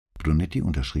Brunetti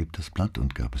unterschrieb das Blatt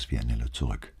und gab es Vianello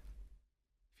zurück.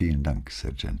 »Vielen Dank,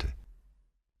 Sergente.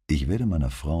 Ich werde meiner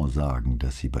Frau sagen,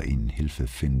 dass sie bei Ihnen Hilfe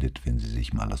findet, wenn sie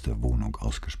sich mal aus der Wohnung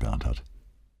ausgesperrt hat.«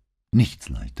 »Nichts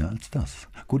leichter als das.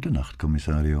 Gute Nacht,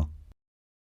 Kommissario.«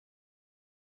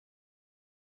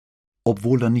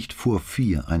 Obwohl er nicht vor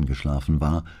 4 eingeschlafen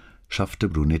war, schaffte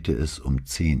Brunetti es, um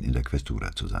 10 in der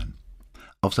Questura zu sein.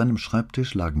 Auf seinem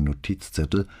Schreibtisch lagen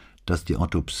Notizzettel, dass die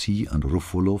Autopsie an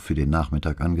Ruffolo für den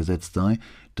Nachmittag angesetzt sei,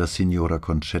 dass Signora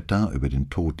Concetta über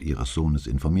den Tod ihres Sohnes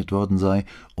informiert worden sei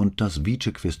und dass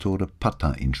Vicequestore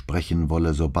Pata ihn sprechen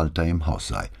wolle, sobald er im Haus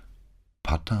sei.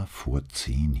 Pata vor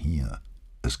 10 hier.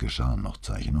 Es geschahen noch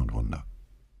Zeichen und Wunder.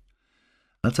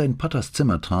 Als er in Patas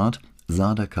Zimmer trat,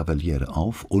 sah der Kavaliere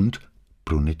auf und,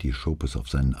 Brunetti schob es auf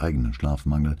seinen eigenen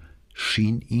Schlafmangel,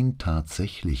 schien ihn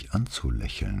tatsächlich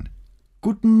anzulächeln.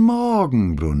 »Guten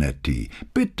Morgen, Brunetti.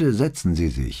 Bitte setzen Sie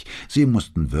sich. Sie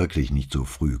mussten wirklich nicht so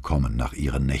früh kommen nach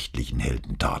Ihren nächtlichen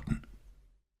Heldentaten.«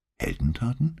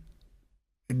 »Heldentaten?«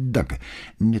 »Danke.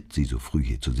 Nett, Sie so früh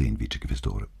hier zu sehen,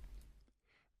 Vicequestore.«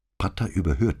 Pata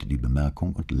überhörte die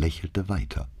Bemerkung und lächelte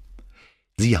weiter.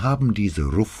 »Sie haben diese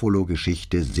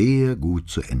Ruffolo-Geschichte sehr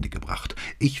gut zu Ende gebracht.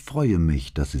 Ich freue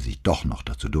mich, dass Sie sich doch noch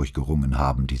dazu durchgerungen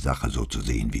haben, die Sache so zu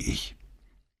sehen wie ich.«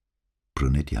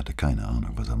 Brunetti hatte keine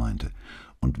Ahnung, was er meinte,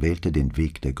 und wählte den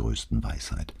Weg der größten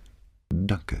Weisheit.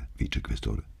 »Danke,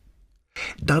 Vicequestore.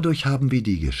 Dadurch haben wir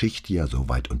die Geschichte ja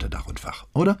soweit unter Dach und Fach,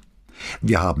 oder?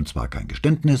 Wir haben zwar kein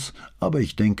Geständnis, aber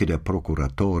ich denke, der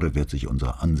Prokuratore wird sich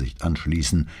unserer Ansicht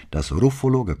anschließen, dass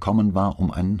Ruffolo gekommen war,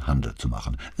 um einen Handel zu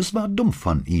machen. Es war dumm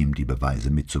von ihm, die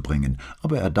Beweise mitzubringen,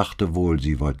 aber er dachte wohl,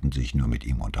 Sie wollten sich nur mit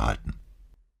ihm unterhalten.«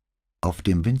 Auf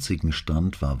dem winzigen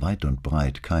Strand war weit und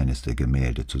breit keines der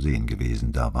Gemälde zu sehen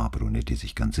gewesen, da war Brunetti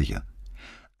sich ganz sicher.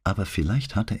 Aber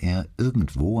vielleicht hatte er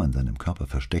irgendwo an seinem Körper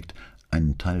versteckt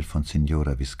einen Teil von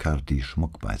Signora Viscardi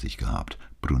Schmuck bei sich gehabt.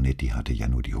 Brunetti hatte ja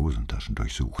nur die Hosentaschen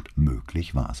durchsucht.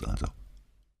 Möglich war es also.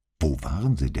 »Wo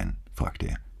waren sie denn?« fragte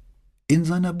er. »In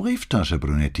seiner Brieftasche,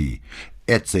 Brunetti.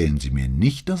 Erzählen Sie mir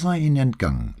nicht, das sei Ihnen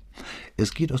entgangen.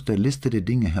 Es geht aus der Liste der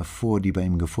Dinge hervor, die bei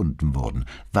ihm gefunden wurden.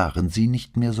 Waren Sie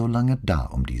nicht mehr so lange da,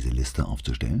 um diese Liste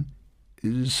aufzustellen?«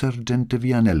 »Sergente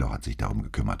Vianello hat sich darum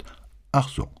gekümmert.« »Ach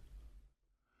so.«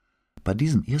 Bei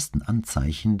diesem ersten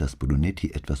Anzeichen, dass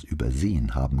Brunetti etwas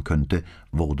übersehen haben könnte,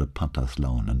 wurde Patas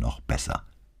Laune noch besser.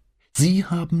 »Sie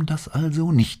haben das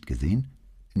also nicht gesehen?«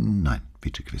 »Nein,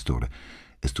 Vicequestore.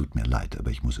 Es tut mir leid,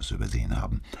 aber ich muss es übersehen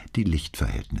haben. Die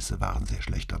Lichtverhältnisse waren sehr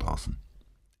schlecht da draußen.«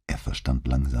 Er verstand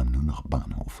langsam nur noch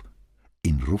Bahnhof.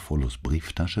 In Ruffolos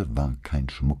Brieftasche war kein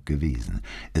Schmuck gewesen,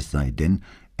 es sei denn,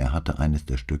 er hatte eines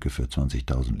der Stücke für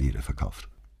 20.000 Lire verkauft.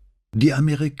 »Die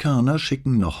Amerikaner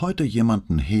schicken noch heute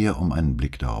jemanden her, um einen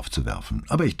Blick darauf zu werfen.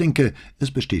 Aber ich denke,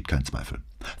 es besteht kein Zweifel.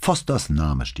 Fosters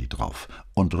Name steht drauf,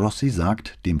 und Rossi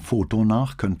sagt, dem Foto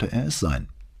nach könnte er es sein.«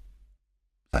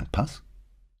 »Sein Pass?«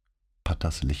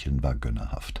 Patas Lächeln war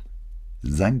gönnerhaft.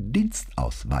 »Sein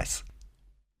Dienstausweis.«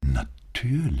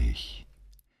 »Natürlich.«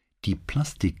 Die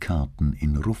Plastikkarten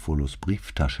in Ruffolos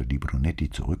Brieftasche, die Brunetti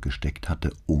zurückgesteckt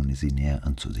hatte, ohne sie näher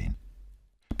anzusehen.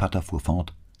 Pata fuhr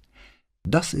fort.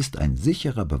 »Das ist ein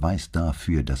sicherer Beweis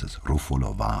dafür, dass es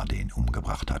Ruffolo war, der ihn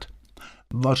umgebracht hat.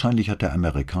 Wahrscheinlich hat der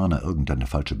Amerikaner irgendeine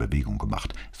falsche Bewegung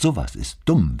gemacht. Sowas ist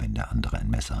dumm, wenn der andere ein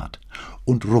Messer hat.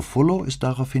 Und Ruffolo ist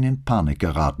daraufhin in Panik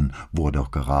geraten, wo er doch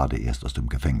gerade erst aus dem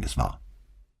Gefängnis war.«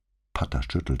 Pata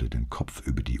schüttelte den Kopf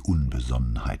über die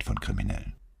Unbesonnenheit von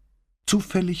Kriminellen.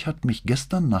 »Zufällig hat mich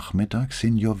gestern Nachmittag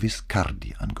Signor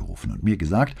Viscardi angerufen und mir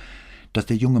gesagt, dass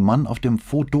der junge Mann auf dem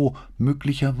Foto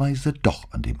möglicherweise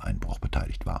doch an dem Einbruch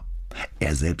beteiligt war.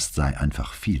 Er selbst sei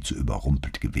einfach viel zu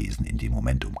überrumpelt gewesen in dem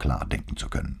Moment, um klar denken zu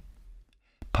können.«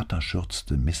 Pata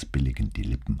schürzte missbilligend die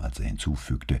Lippen, als er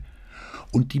hinzufügte,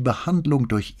 »Und die Behandlung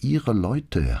durch Ihre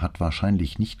Leute hat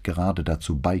wahrscheinlich nicht gerade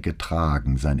dazu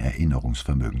beigetragen, sein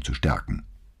Erinnerungsvermögen zu stärken.«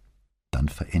 Dann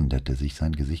veränderte sich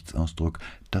sein Gesichtsausdruck,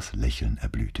 das Lächeln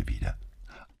erblühte wieder.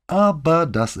 »Aber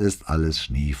das ist alles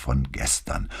Schnee von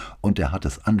gestern, und er hat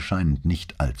es anscheinend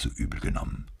nicht allzu übel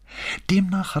genommen.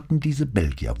 Demnach hatten diese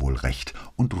Belgier wohl recht,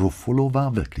 und Ruffolo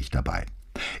war wirklich dabei.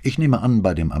 Ich nehme an,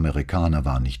 bei dem Amerikaner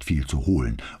war nicht viel zu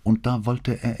holen, und da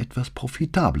wollte er etwas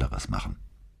Profitableres machen.«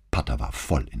 Pata war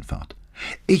voll in Fahrt.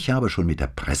 »Ich habe schon mit der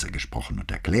Presse gesprochen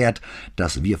und erklärt,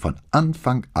 dass wir von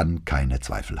Anfang an keine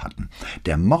Zweifel hatten.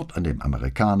 Der Mord an dem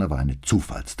Amerikaner war eine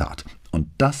Zufallstat, und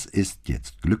das ist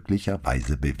jetzt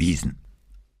glücklicherweise bewiesen.«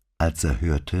 Als er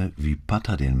hörte, wie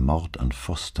Pata den Mord an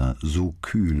Foster so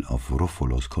kühl auf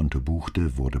Ruffolos Konto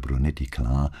buchte, wurde Brunetti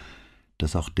klar,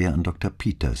 dass auch der an Dr.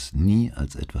 Peters nie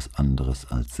als etwas anderes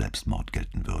als Selbstmord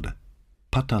gelten würde.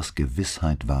 Patters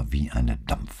Gewissheit war wie eine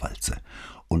Dampfwalze,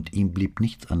 und ihm blieb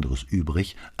nichts anderes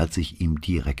übrig, als sich ihm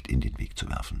direkt in den Weg zu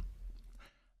werfen.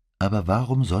 Aber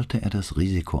warum sollte er das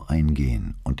Risiko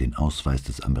eingehen und den Ausweis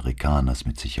des Amerikaners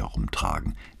mit sich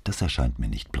herumtragen? Das erscheint mir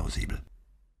nicht plausibel.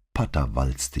 Patter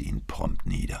walzte ihn prompt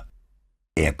nieder.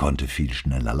 Er konnte viel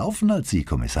schneller laufen als Sie,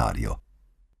 Kommissario.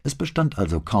 Es bestand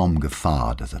also kaum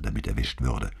Gefahr, dass er damit erwischt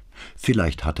würde.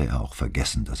 Vielleicht hatte er auch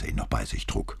vergessen, dass er ihn noch bei sich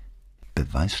trug.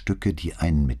 Beweisstücke, die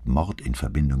einen mit Mord in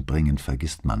Verbindung bringen,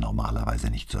 vergisst man normalerweise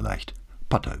nicht so leicht.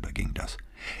 Patter überging das.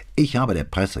 »Ich habe der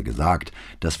Presse gesagt,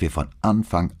 dass wir von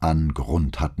Anfang an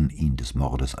Grund hatten, ihn des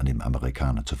Mordes an dem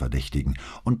Amerikaner zu verdächtigen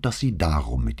und dass Sie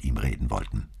darum mit ihm reden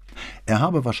wollten. Er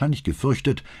habe wahrscheinlich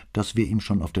gefürchtet, dass wir ihm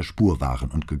schon auf der Spur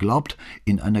waren und geglaubt,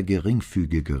 in einer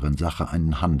geringfügigeren Sache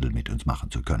einen Handel mit uns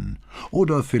machen zu können.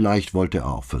 Oder vielleicht wollte er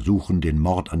auch versuchen, den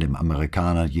Mord an dem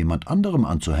Amerikaner jemand anderem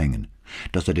anzuhängen.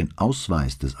 Dass er den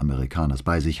Ausweis des Amerikaners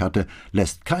bei sich hatte,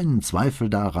 lässt keinen Zweifel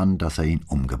daran, dass er ihn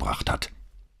umgebracht hat.«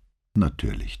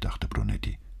 »Natürlich«, dachte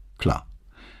Brunetti. »Klar,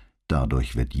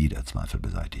 dadurch wird jeder Zweifel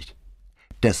beseitigt.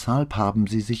 Deshalb haben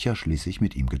Sie sich ja schließlich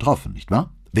mit ihm getroffen, nicht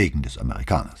wahr? Wegen des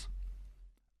Amerikaners.«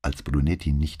 Als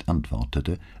Brunetti nicht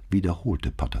antwortete,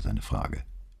 wiederholte Patter seine Frage.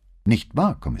 »Nicht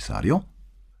wahr, Kommissario?«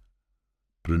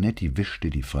 Brunetti wischte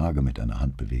die Frage mit einer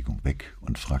Handbewegung weg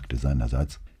und fragte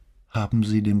seinerseits: »Haben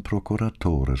Sie dem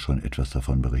Prokuratore schon etwas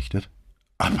davon berichtet?«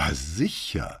 »Aber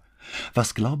sicher!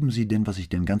 Was glauben Sie denn, was ich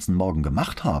den ganzen Morgen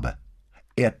gemacht habe?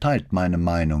 Er teilt meine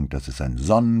Meinung, dass es ein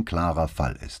sonnenklarer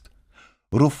Fall ist.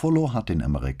 Ruffolo hat den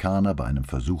Amerikaner bei einem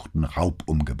versuchten Raub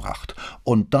umgebracht,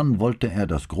 und dann wollte er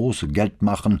das große Geld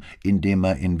machen, indem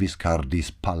er in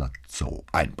Viscardis Palazzo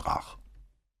einbrach.«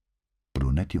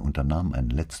 Brunetti unternahm einen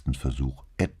letzten Versuch,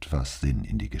 etwas Sinn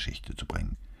in die Geschichte zu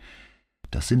bringen.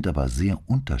 Das sind aber sehr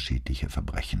unterschiedliche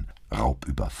Verbrechen,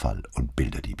 Raubüberfall und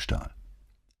Bilderdiebstahl.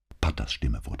 Patters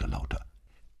Stimme wurde lauter.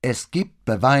 »Es gibt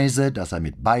Beweise, dass er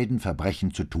mit beiden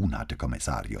Verbrechen zu tun hatte,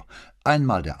 Kommissario.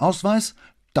 Einmal der Ausweis,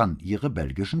 dann Ihre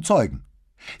belgischen Zeugen.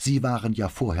 Sie waren ja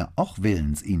vorher auch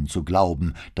willens, Ihnen zu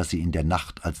glauben, dass Sie in der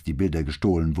Nacht, als die Bilder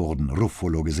gestohlen wurden,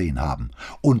 Ruffolo gesehen haben.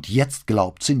 Und jetzt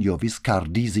glaubt Signor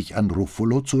Viscardi, sich an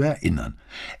Ruffolo zu erinnern.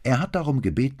 Er hat darum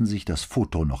gebeten, sich das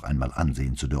Foto noch einmal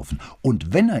ansehen zu dürfen.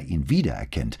 Und wenn er ihn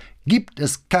wiedererkennt, gibt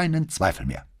es keinen Zweifel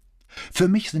mehr. Für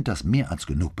mich sind das mehr als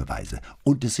genug Beweise,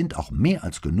 und es sind auch mehr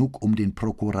als genug, um den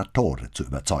Prokuratore zu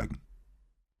überzeugen.«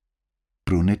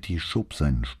 Brunetti schob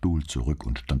seinen Stuhl zurück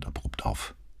und stand abrupt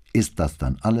auf. »Ist das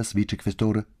dann alles,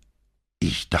 Vicequestore?«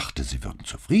 »Ich dachte, Sie würden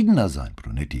zufriedener sein,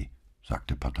 Brunetti«,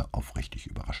 sagte Patter aufrichtig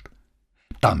überrascht.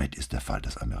 »Damit ist der Fall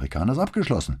des Amerikaners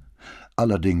abgeschlossen.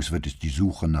 Allerdings wird es die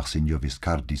Suche nach Signor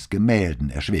Viscardis Gemälden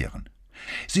erschweren.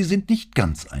 Sie sind nicht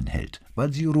ganz ein Held,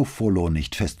 weil Sie Ruffolo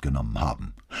nicht festgenommen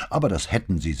haben. Aber das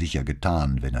hätten Sie sicher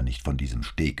getan, wenn er nicht von diesem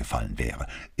Steg gefallen wäre.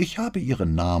 Ich habe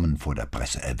Ihren Namen vor der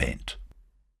Presse erwähnt.«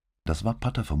 Das war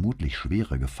Patter vermutlich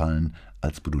schwerer gefallen,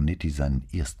 als Brunetti seinen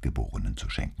Erstgeborenen zu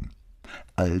schenken.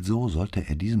 Also sollte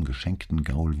er diesem geschenkten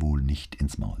Gaul wohl nicht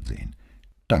ins Maul sehen.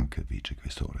 »Danke,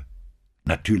 Vicequestore.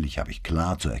 Natürlich habe ich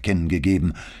klar zu erkennen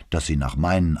gegeben, dass Sie nach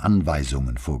meinen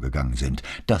Anweisungen vorgegangen sind,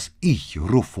 dass ich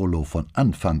Ruffolo von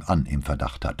Anfang an im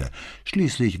Verdacht hatte.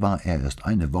 Schließlich war er erst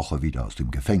eine Woche wieder aus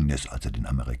dem Gefängnis, als er den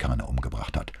Amerikaner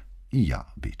umgebracht hat. Ja,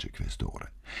 Vicequestore.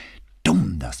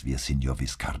 Dumm, dass wir Signor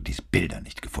Viscardis Bilder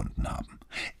nicht gefunden haben.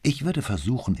 Ich würde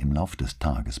versuchen, im Lauf des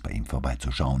Tages bei ihm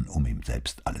vorbeizuschauen, um ihm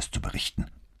selbst alles zu berichten.«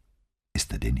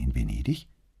 »Ist er denn in Venedig?«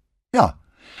 »Ja.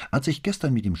 Als ich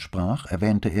gestern mit ihm sprach,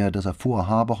 erwähnte er, dass er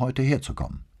vorhabe, heute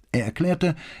herzukommen. Er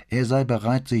erklärte, er sei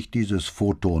bereit, sich dieses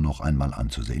Foto noch einmal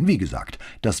anzusehen. Wie gesagt,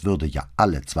 das würde ja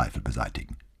alle Zweifel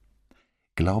beseitigen.«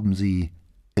 »Glauben Sie,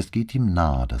 es geht ihm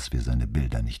nahe, dass wir seine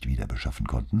Bilder nicht wieder beschaffen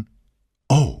konnten?«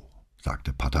 »Oh«,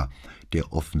 sagte Patter,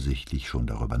 der offensichtlich schon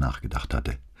darüber nachgedacht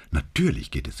hatte.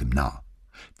 »Natürlich geht es ihm nahe.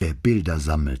 Wer Bilder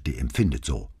sammelt, der empfindet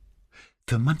so.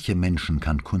 Für manche Menschen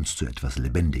kann Kunst zu etwas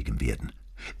Lebendigem werden.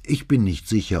 Ich bin nicht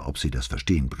sicher, ob Sie das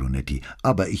verstehen, Brunetti,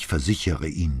 aber ich versichere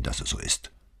Ihnen, dass es so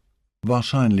ist.«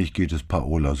 »Wahrscheinlich geht es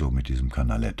Paola so mit diesem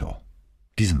Canaletto.«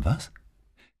 »Diesem was?«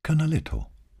 »Canaletto.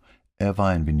 Er war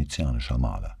ein venezianischer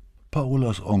Maler.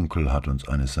 Paolas Onkel hat uns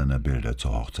eines seiner Bilder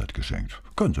zur Hochzeit geschenkt.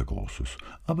 Kein sehr großes,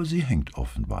 aber sie hängt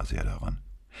offenbar sehr daran.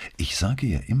 Ich sage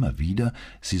ihr immer wieder,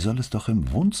 sie soll es doch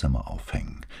im Wohnzimmer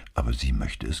aufhängen, aber sie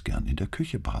möchte es gern in der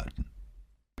Küche behalten.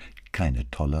 Keine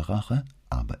tolle Rache,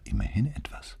 aber immerhin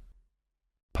etwas.«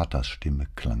 Patters Stimme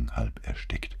klang halb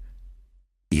erstickt.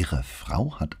 »Ihre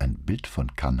Frau hat ein Bild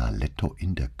von Canaletto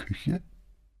in der Küche?«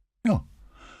 »Ja.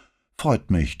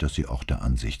 Freut mich, dass Sie auch der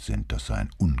Ansicht sind, das sei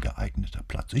ein ungeeigneter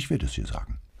Platz. Ich werde es ihr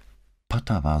sagen.«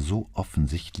 Pata war so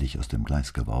offensichtlich aus dem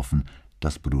Gleis geworfen,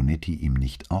 dass Brunetti ihm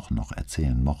nicht auch noch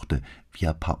erzählen mochte, wie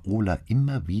er Paola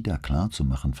immer wieder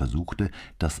klarzumachen versuchte,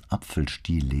 das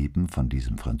Apfelstillleben von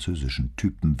diesem französischen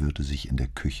Typen würde sich in der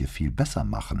Küche viel besser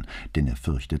machen, denn er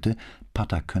fürchtete,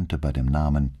 Pata könnte bei dem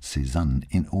Namen Cézanne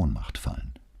in Ohnmacht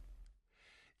fallen.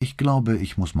 »Ich glaube,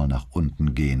 ich muss mal nach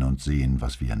unten gehen und sehen,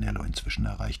 was Vianello inzwischen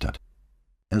erreicht hat.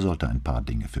 Er sollte ein paar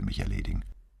Dinge für mich erledigen.«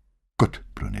 »Gut,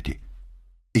 Brunetti.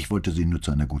 Ich wollte Sie nur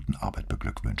zu einer guten Arbeit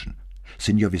beglückwünschen.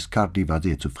 Signor Viscardi war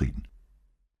sehr zufrieden.«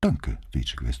 »Danke,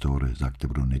 Vicequestore«, sagte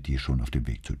Brunetti schon auf dem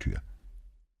Weg zur Tür.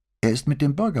 »Er ist mit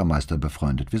dem Bürgermeister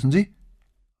befreundet, wissen Sie?«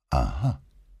 »Aha«,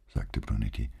 sagte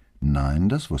Brunetti. »Nein,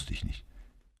 das wusste ich nicht.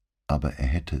 Aber er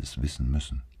hätte es wissen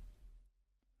müssen.«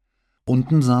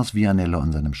 Unten saß Vianello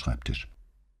an seinem Schreibtisch.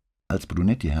 Als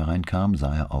Brunetti hereinkam,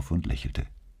 sah er auf und lächelte.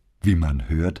 »Wie man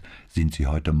hört, sind Sie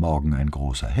heute Morgen ein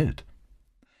großer Held.«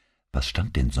 »Was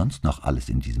stand denn sonst noch alles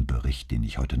in diesem Bericht, den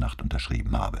ich heute Nacht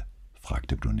unterschrieben habe?«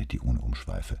 fragte Brunetti ohne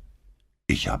Umschweife.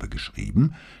 »Ich habe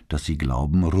geschrieben, dass Sie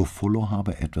glauben, Ruffolo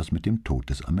habe etwas mit dem Tod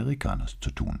des Amerikaners zu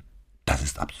tun.« »Das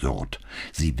ist absurd.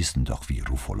 Sie wissen doch, wie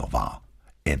Ruffolo war.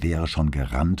 Er wäre schon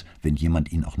gerannt, wenn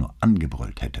jemand ihn auch nur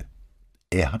angebrüllt hätte.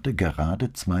 Er hatte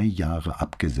gerade 2 Jahre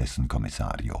abgesessen,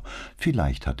 Kommissario.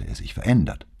 Vielleicht hatte er sich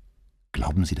verändert.«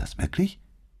 »Glauben Sie das wirklich?«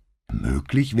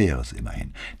 »Möglich wäre es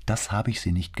immerhin. Das habe ich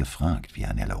Sie nicht gefragt,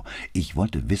 Vianello. Ich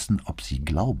wollte wissen, ob Sie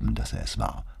glauben, dass er es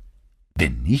war.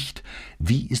 Wenn nicht,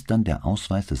 wie ist dann der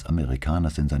Ausweis des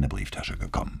Amerikaners in seine Brieftasche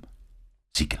gekommen?«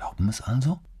 »Sie glauben es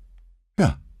also?«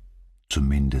 »Ja,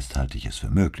 zumindest halte ich es für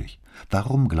möglich.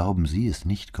 Warum glauben Sie es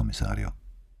nicht, Kommissario?«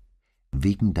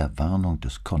 »Wegen der Warnung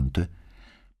des Conte.«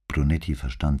 Brunetti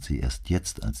verstand sie erst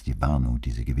jetzt als die Warnung,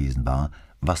 die sie gewesen war,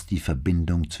 was die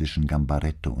Verbindung zwischen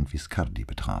Gambaretto und Viscardi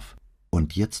betraf.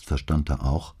 Und jetzt verstand er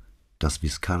auch, dass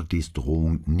Viscardis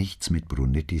Drohung nichts mit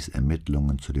Brunettis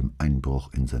Ermittlungen zu dem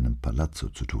Einbruch in seinem Palazzo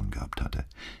zu tun gehabt hatte.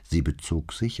 Sie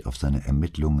bezog sich auf seine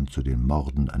Ermittlungen zu den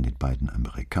Morden an den beiden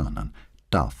Amerikanern.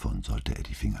 Davon sollte er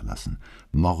die Finger lassen.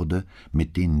 Morde,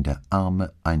 mit denen der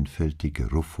arme, einfältige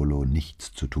Ruffolo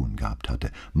nichts zu tun gehabt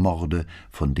hatte. Morde,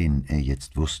 von denen er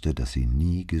jetzt wusste, dass sie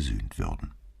nie gesühnt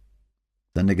würden.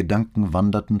 Seine Gedanken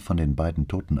wanderten von den beiden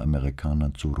toten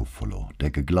Amerikanern zu Ruffolo,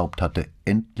 der geglaubt hatte,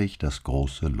 endlich das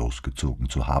große Los gezogen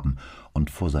zu haben und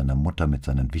vor seiner Mutter mit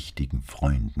seinen wichtigen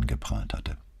Freunden geprahlt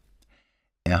hatte.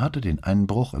 Er hatte den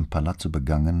Einbruch im Palazzo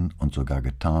begangen und sogar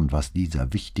getan, was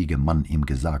dieser wichtige Mann ihm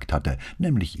gesagt hatte,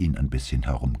 nämlich ihn ein bisschen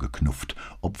herumgeknufft,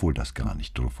 obwohl das gar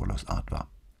nicht Ruffolos Art war.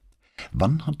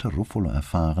 Wann hatte Ruffolo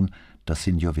erfahren, dass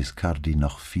Signor Viscardi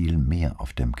noch viel mehr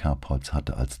auf dem Kerbholz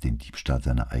hatte als den Diebstahl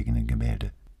seiner eigenen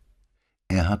Gemälde?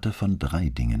 Er hatte von 3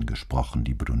 Dingen gesprochen,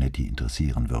 die Brunetti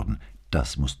interessieren würden.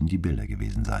 Das mussten die Bilder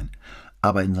gewesen sein.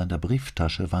 Aber in seiner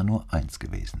Brieftasche war nur eins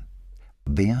gewesen.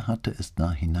 Wer hatte es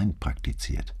da hinein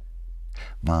praktiziert?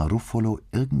 War Ruffolo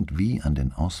irgendwie an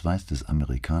den Ausweis des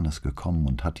Amerikaners gekommen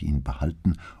und hatte ihn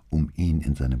behalten, um ihn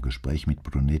in seinem Gespräch mit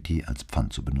Brunetti als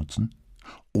Pfand zu benutzen?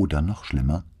 Oder noch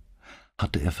schlimmer,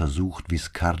 hatte er versucht,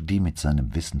 Viscardi mit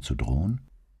seinem Wissen zu drohen?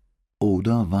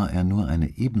 Oder war er nur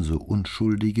eine ebenso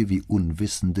unschuldige wie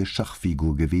unwissende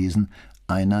Schachfigur gewesen,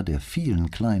 einer der vielen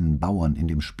kleinen Bauern in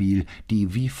dem Spiel,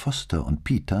 die wie Foster und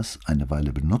Peters eine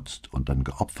Weile benutzt und dann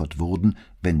geopfert wurden,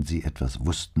 wenn sie etwas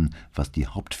wussten, was die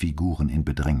Hauptfiguren in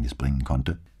Bedrängnis bringen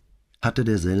konnte? Hatte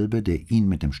derselbe, der ihn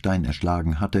mit dem Stein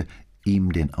erschlagen hatte,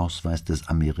 ihm den Ausweis des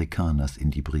Amerikaners in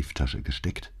die Brieftasche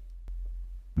gesteckt?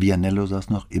 Vianello saß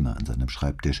noch immer an seinem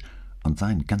Schreibtisch und sah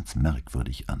ihn ganz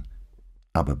merkwürdig an.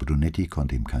 Aber Brunetti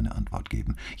konnte ihm keine Antwort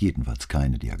geben, jedenfalls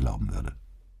keine, die er glauben würde.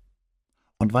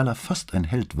 Und weil er fast ein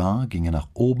Held war, ging er nach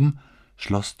oben,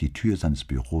 schloss die Tür seines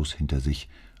Büros hinter sich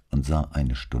und sah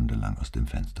eine Stunde lang aus dem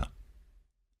Fenster.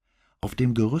 Auf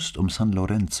dem Gerüst um San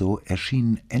Lorenzo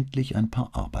erschienen endlich ein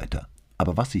paar Arbeiter,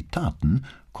 aber was sie taten,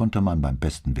 konnte man beim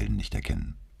besten Willen nicht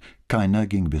erkennen. Keiner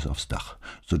ging bis aufs Dach,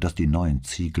 so daß die neuen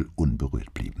Ziegel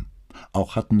unberührt blieben.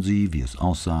 Auch hatten sie, wie es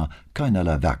aussah,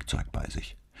 keinerlei Werkzeug bei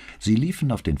sich. Sie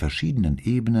liefen auf den verschiedenen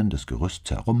Ebenen des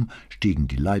Gerüsts herum, stiegen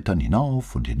die Leitern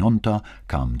hinauf und hinunter,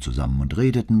 kamen zusammen und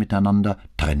redeten miteinander,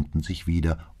 trennten sich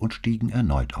wieder und stiegen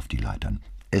erneut auf die Leitern.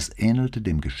 Es ähnelte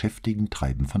dem geschäftigen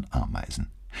Treiben von Ameisen.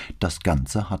 Das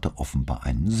Ganze hatte offenbar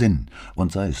einen Sinn,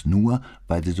 und sei es nur,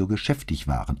 weil sie so geschäftig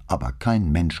waren, aber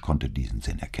kein Mensch konnte diesen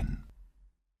Sinn erkennen.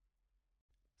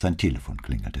 Sein Telefon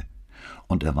klingelte,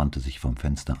 und er wandte sich vom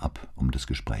Fenster ab, um das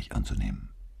Gespräch anzunehmen.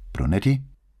 »Brunetti?«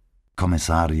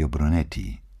 »Kommissario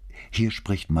Brunetti, hier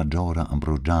spricht Maggiore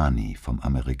Ambrogiani vom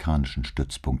amerikanischen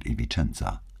Stützpunkt in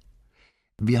Vicenza.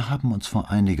 Wir haben uns vor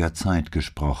einiger Zeit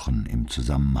gesprochen im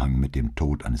Zusammenhang mit dem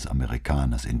Tod eines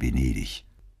Amerikaners in Venedig.«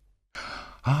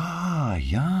 »Ah,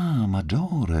 ja,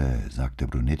 Maggiore«, sagte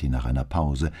Brunetti nach einer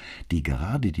Pause, die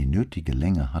gerade die nötige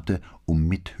Länge hatte, um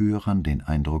Mithörern den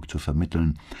Eindruck zu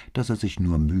vermitteln, dass er sich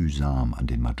nur mühsam an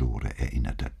den Maggiore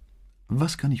erinnerte.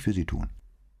 »Was kann ich für Sie tun?«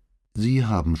 »Sie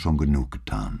haben schon genug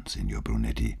getan, Signor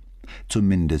Brunetti,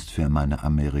 zumindest für meine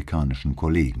amerikanischen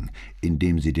Kollegen,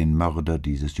 indem Sie den Mörder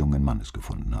dieses jungen Mannes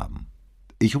gefunden haben.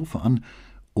 Ich rufe an,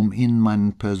 um Ihnen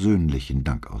meinen persönlichen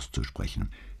Dank auszusprechen.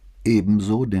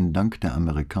 Ebenso den Dank der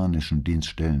amerikanischen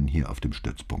Dienststellen hier auf dem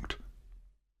Stützpunkt.«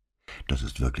 »Das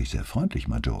ist wirklich sehr freundlich,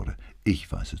 Maggiore.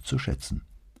 Ich weiß es zu schätzen.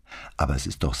 Aber es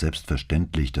ist doch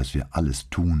selbstverständlich, dass wir alles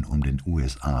tun, um den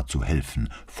USA zu helfen,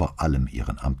 vor allem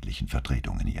ihren amtlichen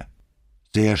Vertretungen hier.«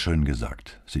 »Sehr schön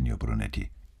gesagt, Signor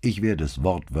Brunetti. Ich werde es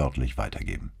wortwörtlich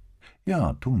weitergeben.«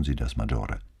 »Ja, tun Sie das,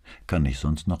 Maggiore. Kann ich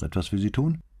sonst noch etwas für Sie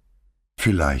tun?«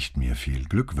 »Vielleicht mir viel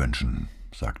Glück wünschen«,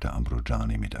 sagte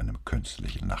Ambrogiani mit einem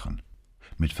künstlichen Lachen.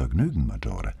 »Mit Vergnügen,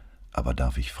 Maggiore. Aber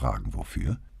darf ich fragen,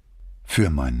 wofür?« »Für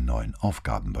meinen neuen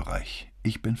Aufgabenbereich.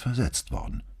 Ich bin versetzt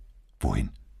worden.« »Wohin?«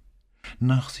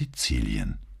 »Nach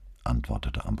Sizilien«,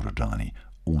 antwortete Ambrogiani,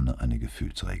 ohne eine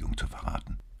Gefühlsregung zu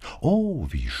verraten. »Oh,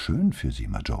 wie schön für Sie,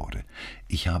 Maggiore.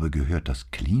 Ich habe gehört, das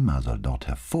Klima soll dort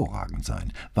hervorragend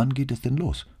sein. Wann geht es denn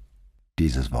los?«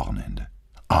 »Dieses Wochenende.«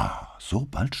 »Ah, so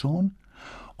bald schon?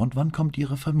 Und wann kommt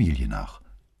Ihre Familie nach?«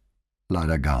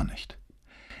 »Leider gar nicht.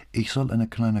 Ich soll eine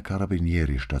kleine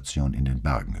Carabinieri-Station in den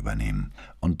Bergen übernehmen,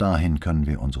 und dahin können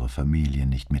wir unsere Familie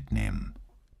nicht mitnehmen.«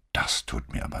 »Das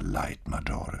tut mir aber leid,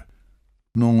 Maggiore.«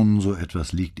 »Nun, so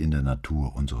etwas liegt in der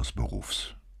Natur unseres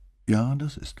Berufs.« »Ja,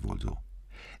 das ist wohl so.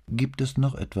 Gibt es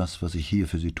noch etwas, was ich hier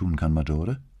für Sie tun kann,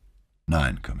 Maggiore?«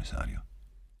 »Nein, Kommissario.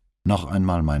 Noch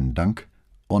einmal meinen Dank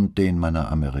und den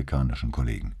meiner amerikanischen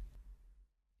Kollegen.«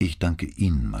 »Ich danke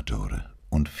Ihnen, Maggiore,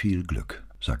 und viel Glück«,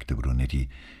 sagte Brunetti,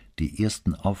 die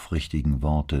ersten aufrichtigen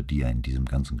Worte, die er in diesem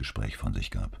ganzen Gespräch von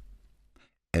sich gab.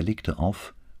 Er legte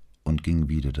auf und ging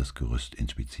wieder das Gerüst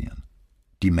inspizieren.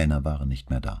 Die Männer waren nicht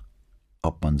mehr da.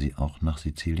 Ob man sie auch nach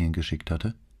Sizilien geschickt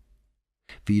hatte?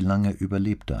 Wie lange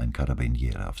überlebte ein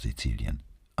Carabiniere auf Sizilien?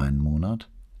 1 Monat?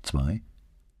 2?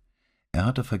 Er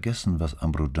hatte vergessen, was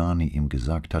Ambrogiani ihm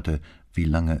gesagt hatte, wie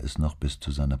lange es noch bis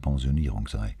zu seiner Pensionierung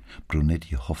sei.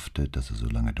 Brunetti hoffte, dass er so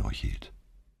lange durchhielt.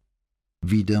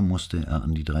 Wieder musste er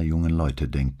an die 3 jungen Leute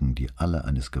denken, die alle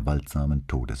eines gewaltsamen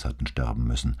Todes hatten sterben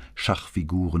müssen,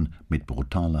 Schachfiguren mit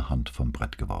brutaler Hand vom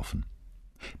Brett geworfen.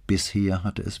 Bisher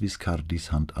hatte es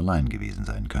Viscardis Hand allein gewesen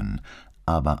sein können,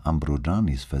 aber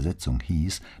Ambrogianis Versetzung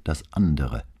hieß, dass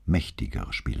andere,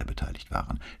 mächtigere Spieler beteiligt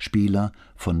waren, Spieler,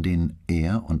 von denen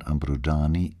er und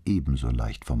Ambrogiani ebenso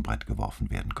leicht vom Brett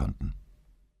geworfen werden konnten.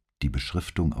 Die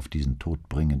Beschriftung auf diesen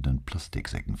todbringenden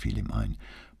Plastiksäcken fiel ihm ein: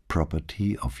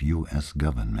 »Property of US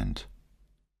Government«.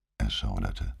 Er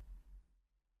schauderte.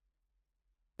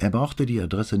 Er brauchte die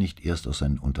Adresse nicht erst aus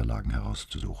seinen Unterlagen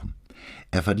herauszusuchen.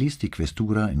 Er verließ die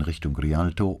Questura in Richtung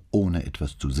Rialto, ohne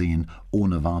etwas zu sehen,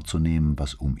 ohne wahrzunehmen,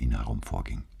 was um ihn herum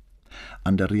vorging.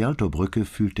 An der Rialto-Brücke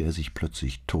fühlte er sich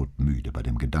plötzlich todmüde bei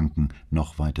dem Gedanken,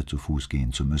 noch weiter zu Fuß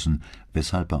gehen zu müssen,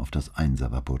 weshalb er auf das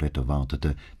 1er Vaporetto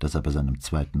wartete, das er bei seinem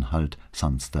zweiten Halt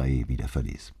San Stae wieder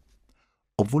verließ.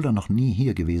 Obwohl er noch nie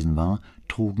hier gewesen war,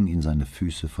 trugen ihn seine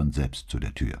Füße von selbst zu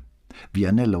der Tür.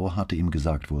 Vianello hatte ihm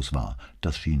gesagt, wo es war.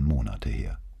 Das schien Monate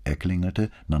her. Er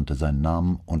klingelte, nannte seinen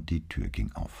Namen und die Tür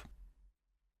ging auf.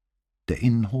 Der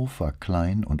Innenhof war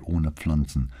klein und ohne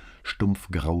Pflanzen.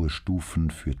 Stumpfgraue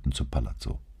Stufen führten zum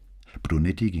Palazzo.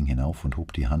 Brunetti ging hinauf und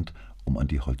hob die Hand, um an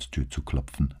die Holztür zu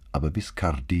klopfen, aber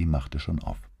Viscardi machte schon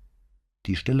auf.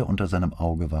 Die Stelle unter seinem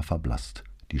Auge war verblasst,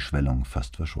 die Schwellung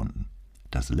fast verschwunden.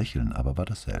 Das Lächeln aber war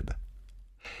dasselbe.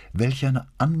 »Welch eine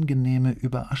angenehme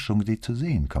Überraschung, Sie zu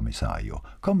sehen, Kommissario.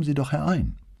 Kommen Sie doch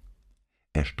herein.«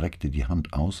 Er streckte die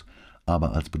Hand aus,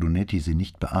 aber als Brunetti sie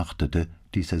nicht beachtete,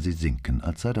 ließ er sie sinken,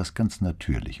 als sei das ganz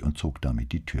natürlich, und zog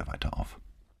damit die Tür weiter auf.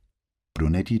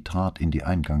 Brunetti trat in die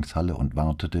Eingangshalle und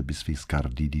wartete, bis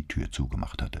Viscardi die Tür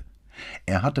zugemacht hatte.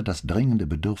 Er hatte das dringende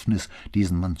Bedürfnis,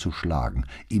 diesen Mann zu schlagen,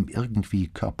 ihm irgendwie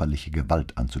körperliche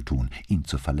Gewalt anzutun, ihn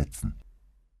zu verletzen.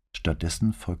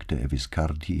 Stattdessen folgte er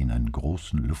Viscardi in einen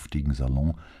großen, luftigen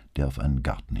Salon, der auf einen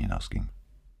Garten hinausging.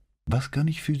 »Was kann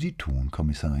ich für Sie tun,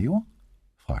 Kommissario?«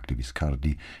 fragte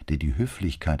Viscardi, der die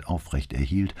Höflichkeit aufrecht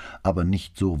erhielt, aber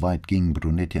nicht so weit ging,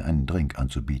 Brunetti einen Drink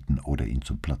anzubieten oder ihn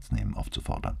zum Platznehmen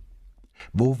aufzufordern.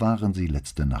 »Wo waren Sie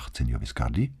letzte Nacht, Signor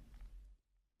Viscardi?«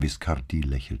 Viscardi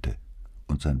lächelte,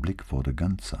 und sein Blick wurde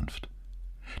ganz sanft.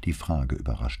 Die Frage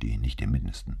überraschte ihn nicht im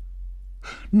Mindesten.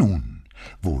 »Nun,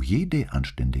 wo jeder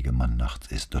anständige Mann nachts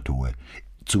ist, Dottore.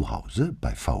 »Zu Hause,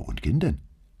 bei Frau und Kindern.«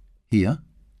 »Hier?«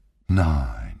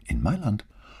 »Nein, in Mailand.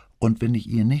 Und wenn ich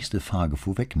Ihre nächste Frage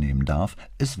vorwegnehmen darf,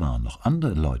 es waren noch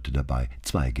andere Leute dabei,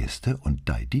 2 Gäste und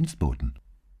 3 Dienstboten.«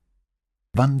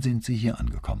 »Wann sind Sie hier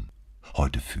angekommen?«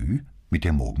 »Heute früh, mit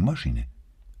der Morgenmaschine.«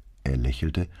 Er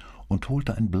lächelte und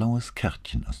holte ein blaues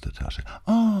Kärtchen aus der Tasche.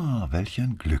 »Ah, welch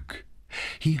ein Glück!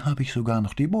 Hier habe ich sogar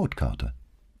noch die Bootkarte.«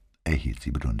 Er hielt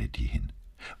sie Brunetti hin.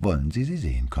 »Wollen Sie sie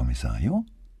sehen, Kommissario?«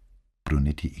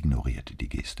 Brunetti ignorierte die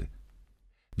Geste.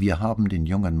 »Wir haben den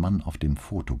jungen Mann auf dem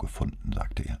Foto gefunden«,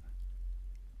 sagte er.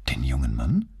 »Den jungen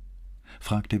Mann?«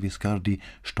 fragte Viscardi,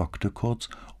 stockte kurz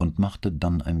und machte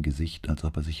dann ein Gesicht, als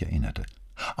ob er sich erinnerte.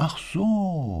 »Ach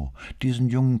so, diesen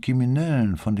jungen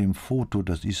Kriminellen von dem Foto,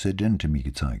 das Ihr Sergeant mir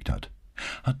gezeigt hat.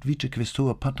 Hat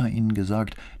Vicequestor Pata Ihnen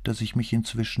gesagt, dass ich mich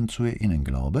inzwischen zu erinnern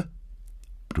glaube?«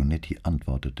 Brunetti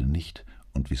antwortete nicht,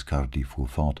 und Viscardi fuhr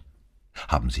fort.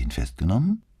 »Haben Sie ihn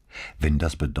festgenommen? Wenn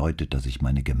das bedeutet, dass ich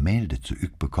meine Gemälde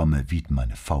zurückbekomme, wird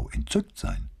meine Frau entzückt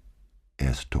sein.«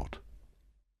 »Er ist tot.«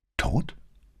 »Tot?«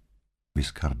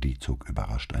 Viscardi zog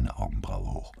überrascht eine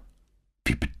Augenbraue hoch.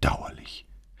 »Wie bedauerlich!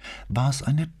 War es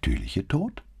ein natürlicher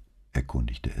Tod?«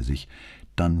 erkundigte er sich,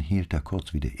 dann hielt er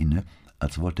kurz wieder inne,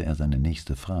 als wollte er seine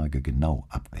nächste Frage genau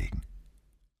abwägen.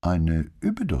 »Eine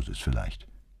Überdosis vielleicht.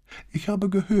 Ich habe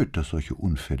gehört, dass solche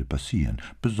Unfälle passieren,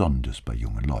 besonders bei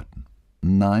jungen Leuten.«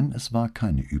 »Nein, es war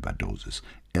keine Überdosis.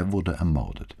 Er wurde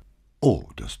ermordet.« »Oh,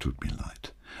 das tut mir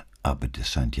leid. Aber das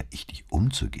scheint ja richtig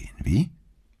umzugehen, wie?«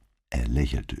 Er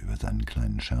lächelte über seinen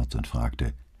kleinen Scherz und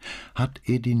fragte, »Hat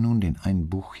Edi nun den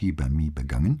Einbruch hier bei mir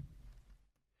begangen?«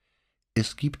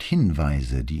 »Es gibt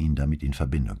Hinweise, die ihn damit in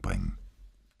Verbindung bringen.«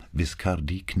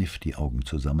 Viscardi kniff die Augen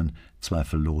zusammen,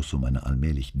 zweifellos, um eine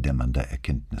allmählich dämmernde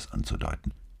Erkenntnis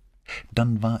anzudeuten.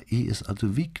 »Dann war es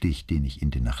also wirklich, den ich in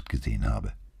der Nacht gesehen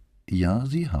habe?« »Ja,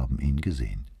 Sie haben ihn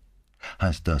gesehen.«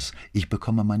 »Heißt das, ich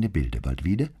bekomme meine Bilder bald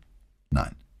wieder?«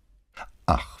 »Nein.«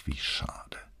 »Ach, wie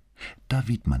schade. Da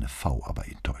wird meine Frau aber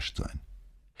enttäuscht sein.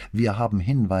 Wir haben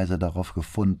Hinweise darauf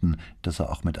gefunden, dass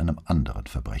er auch mit einem anderen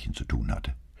Verbrechen zu tun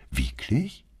hatte.«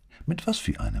 »Wirklich? Mit was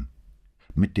für einem?«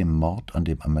 »Mit dem Mord an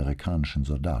dem amerikanischen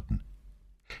Soldaten.«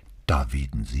 »Da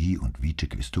werden Sie und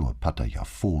Vicequestor Pata ja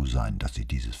froh sein, dass Sie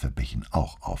dieses Verbrechen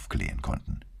auch aufklären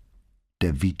konnten.«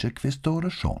 »Der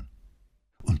Vicequestore schon.«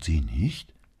 »Und Sie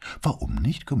nicht? Warum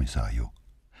nicht, Kommissario?«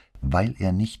 »Weil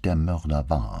er nicht der Mörder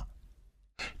war.«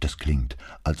 »Das klingt,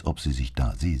 als ob Sie sich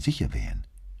da sehr sicher wären.«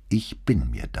 »Ich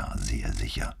bin mir da sehr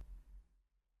sicher.«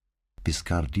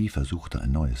 Viscardi versuchte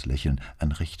ein neues Lächeln,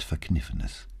 ein recht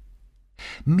verkniffenes.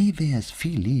 »Mir wäre es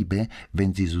viel lieber,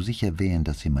 wenn Sie so sicher wären,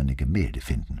 dass Sie meine Gemälde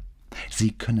finden.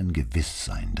 Sie können gewiss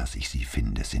sein, dass ich sie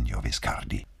finde, Signor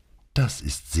Viscardi.« »Das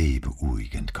ist sehr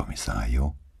beruhigend,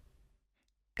 Kommissario.«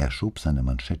 Er schob seine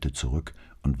Manschette zurück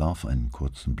und warf einen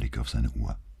kurzen Blick auf seine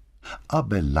Uhr.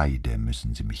 »Aber leider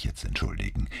müssen Sie mich jetzt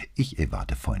entschuldigen. Ich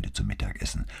erwarte Freunde zum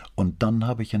Mittagessen, und dann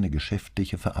habe ich eine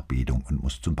geschäftliche Verabredung und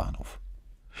muss zum Bahnhof.«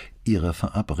 »Ihre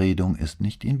Verabredung ist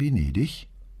nicht in Venedig?«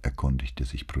 erkundigte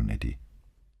sich Brunetti.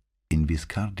 In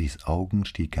Viscardis Augen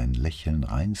stieg ein Lächeln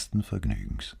reinsten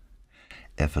Vergnügens.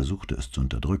 Er versuchte es zu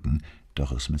unterdrücken,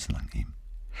 doch es misslang ihm.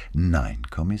 »Nein,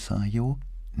 Kommissario,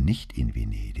 nicht in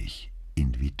Venedig,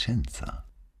 in Vicenza.«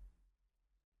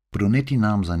 Brunetti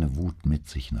nahm seine Wut mit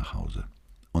sich nach Hause,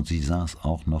 und sie saß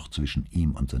auch noch zwischen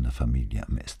ihm und seiner Familie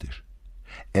am Esstisch.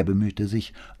 Er bemühte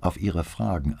sich, auf ihre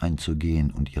Fragen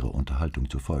einzugehen und ihrer Unterhaltung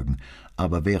zu folgen,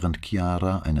 aber während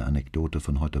Chiara eine Anekdote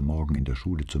von heute Morgen in der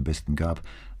Schule zum Besten gab,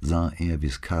 sah er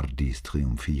Viscardis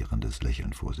triumphierendes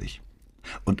Lächeln vor sich.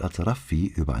 Und als Raffi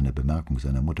über eine Bemerkung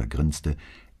seiner Mutter grinste,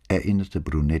 erinnerte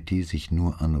Brunetti sich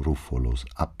nur an Ruffolos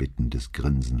abbittendes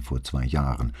Grinsen vor 2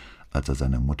 Jahren, als er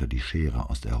seiner Mutter die Schere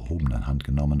aus der erhobenen Hand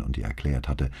genommen und ihr erklärt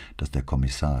hatte, dass der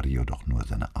Kommissario doch nur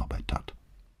seine Arbeit tat.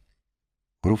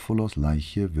 Ruffolos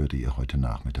Leiche würde ihr heute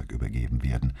Nachmittag übergeben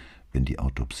werden, wenn die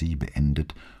Autopsie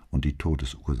beendet und die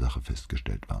Todesursache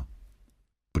festgestellt war.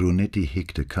 Brunetti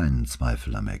hegte keinen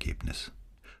Zweifel am Ergebnis.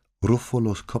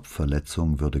 Ruffolos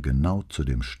Kopfverletzung würde genau zu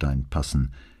dem Stein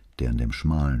passen, der an dem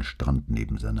schmalen Strand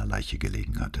neben seiner Leiche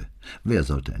gelegen hatte. Wer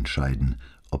sollte entscheiden,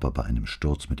 ob er bei einem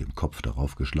Sturz mit dem Kopf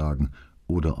darauf geschlagen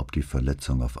oder ob die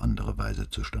Verletzung auf andere Weise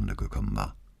zustande gekommen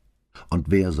war?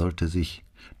 Und wer sollte sich,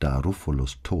 da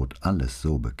Ruffolos Tod alles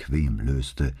so bequem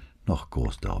löste, noch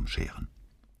groß darum scheren?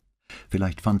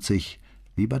 Vielleicht fand sich,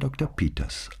 wie bei Dr.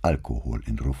 Peters, Alkohol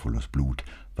in Ruffolos Blut,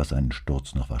 was einen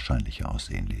Sturz noch wahrscheinlicher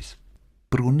aussehen ließ.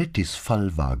 Brunettis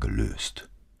Fall war gelöst.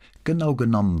 Genau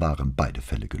genommen waren beide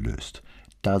Fälle gelöst,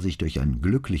 da sich durch einen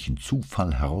glücklichen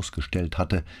Zufall herausgestellt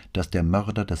hatte, dass der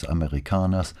Mörder des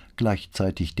Amerikaners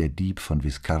gleichzeitig der Dieb von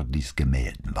Viscardis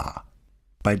Gemälden war.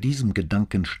 Bei diesem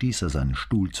Gedanken stieß er seinen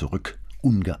Stuhl zurück,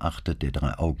 ungeachtet der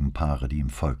 3 Augenpaare, die ihm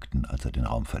folgten, als er den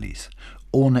Raum verließ.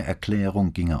 Ohne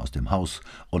Erklärung ging er aus dem Haus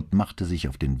und machte sich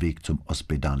auf den Weg zum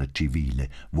Ospedale Civile,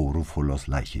 wo Ruffolos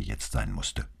Leiche jetzt sein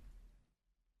musste.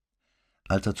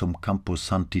 Als er zum Campus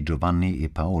Santi Giovanni e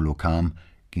Paolo kam,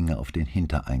 ging er auf den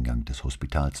Hintereingang des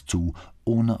Hospitals zu,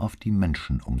 ohne auf die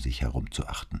Menschen um sich herum zu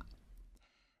achten.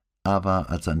 Aber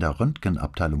als er an der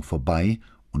Röntgenabteilung vorbei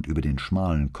und über den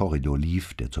schmalen Korridor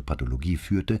lief, der zur Pathologie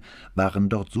führte, waren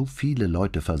dort so viele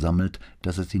Leute versammelt,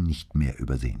 dass er sie nicht mehr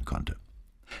übersehen konnte.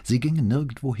 Sie gingen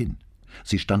nirgendwo hin.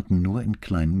 Sie standen nur in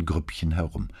kleinen Grüppchen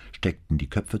herum, steckten die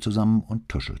Köpfe zusammen und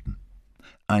tuschelten.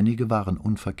 Einige waren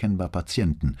unverkennbar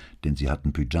Patienten, denn sie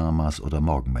hatten Pyjamas oder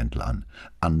Morgenmäntel an.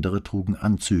 Andere trugen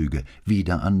Anzüge,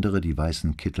 wieder andere die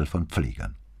weißen Kittel von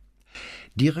Pflegern.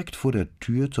 Direkt vor der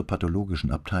Tür zur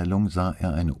pathologischen Abteilung sah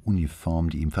er eine Uniform,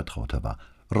 die ihm vertrauter war.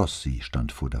 Rossi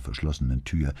stand vor der verschlossenen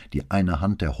Tür, die eine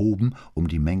Hand erhoben, um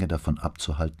die Menge davon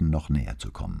abzuhalten, noch näher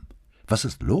zu kommen. »Was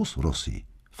ist los, Rossi?«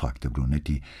 fragte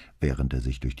Brunetti, während er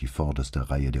sich durch die vorderste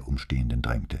Reihe der Umstehenden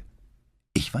drängte.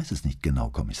 »Ich weiß es nicht genau,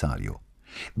 Kommissario.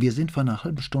 Wir sind vor einer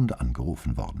halben Stunde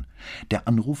angerufen worden. Der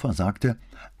Anrufer sagte,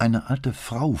 eine alte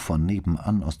Frau von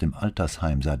nebenan aus dem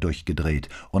Altersheim sei durchgedreht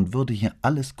und würde hier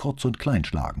alles kurz und klein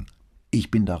schlagen. Ich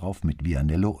bin darauf mit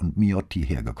Vianello und Miotti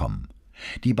hergekommen.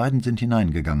 Die beiden sind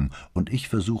hineingegangen, und ich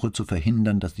versuche zu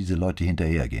verhindern, dass diese Leute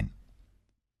hinterhergehen.«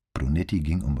 Brunetti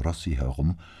ging um Rossi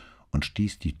herum und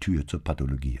stieß die Tür zur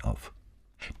Pathologie auf.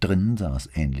 Drinnen sah es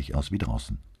ähnlich aus wie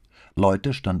draußen.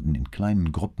 Leute standen in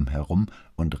kleinen Gruppen herum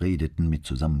und redeten mit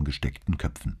zusammengesteckten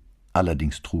Köpfen.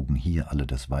 Allerdings trugen hier alle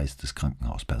das Weiß des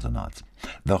Krankenhauspersonals.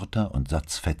 Wörter und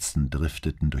Satzfetzen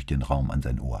drifteten durch den Raum an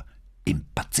sein Ohr.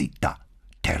 »Impazzita!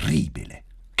 Terribile!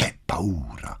 Che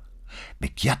paura!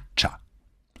 Vecchiaccia!«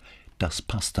 Das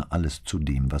passte alles zu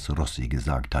dem, was Rossi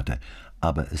gesagt hatte,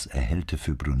 aber es erhellte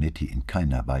für Brunetti in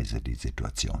keiner Weise die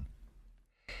Situation.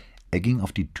 Er ging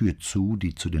auf die Tür zu,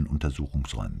 die zu den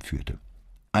Untersuchungsräumen führte.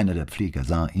 Einer der Pfleger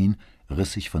sah ihn,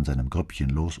 riss sich von seinem Grüppchen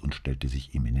los und stellte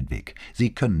sich ihm in den Weg.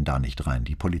 »Sie können da nicht rein,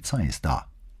 die Polizei ist da.«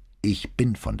 »Ich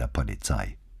bin von der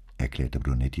Polizei«, erklärte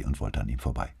Brunetti und wollte an ihm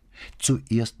vorbei.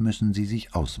 »Zuerst müssen Sie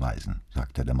sich ausweisen«,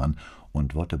 sagte der Mann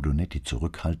und wollte Brunetti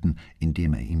zurückhalten,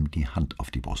 indem er ihm die Hand auf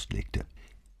die Brust legte.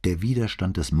 Der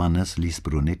Widerstand des Mannes ließ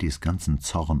Brunettis ganzen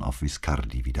Zorn auf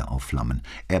Viscardi wieder aufflammen.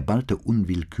 Er ballte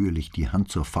unwillkürlich die Hand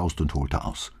zur Faust und holte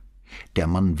aus. Der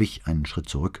Mann wich einen Schritt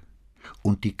zurück,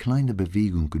 und die kleine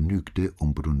Bewegung genügte,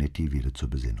 um Brunetti wieder zur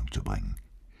Besinnung zu bringen.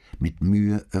 Mit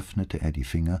Mühe öffnete er die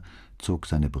Finger, zog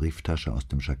seine Brieftasche aus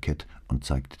dem Jackett und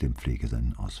zeigte dem Pfleger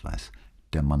seinen Ausweis.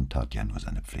 Der Mann tat ja nur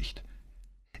seine Pflicht.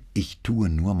 »Ich tue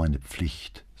nur meine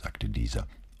Pflicht«, sagte dieser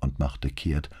und machte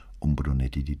kehrt, um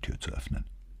Brunetti die Tür zu öffnen.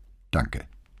 »Danke«,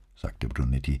 sagte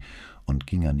Brunetti und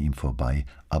ging an ihm vorbei,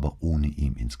 aber ohne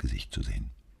ihm ins Gesicht zu sehen.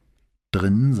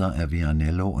 Drinnen sah er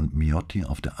Vianello und Miotti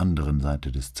auf der anderen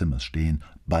Seite des Zimmers stehen,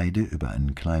 beide über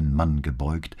einen kleinen Mann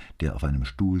gebeugt, der auf einem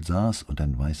Stuhl saß und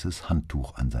ein weißes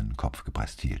Handtuch an seinen Kopf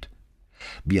gepresst hielt.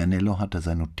 Vianello hatte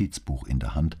sein Notizbuch in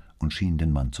der Hand und schien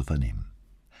den Mann zu vernehmen.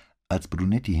 Als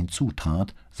Brunetti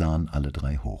hinzutrat, sahen alle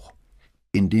 3 hoch.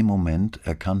 In dem Moment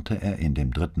erkannte er in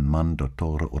dem dritten Mann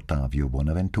Dottore Ottavio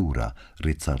Bonaventura,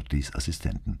 Rizzardis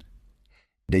Assistenten.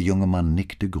 Der junge Mann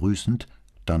nickte grüßend,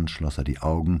 dann schloss er die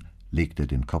Augen, legte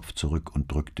den Kopf zurück und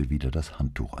drückte wieder das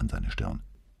Handtuch an seine Stirn.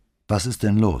 »Was ist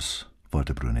denn los?«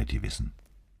 wollte Brunetti wissen.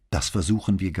 »Das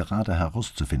versuchen wir gerade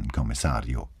herauszufinden,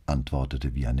 Kommissario«,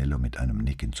 antwortete Vianello mit einem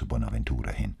Nicken zu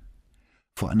Bonaventura hin.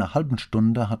 »Vor einer halben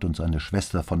Stunde hat uns eine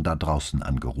Schwester von da draußen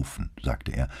angerufen«,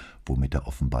 sagte er, womit er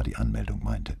offenbar die Anmeldung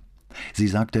meinte. »Sie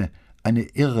sagte, eine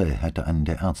Irre hätte einen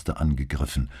der Ärzte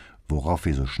angegriffen, worauf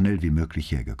wir so schnell wie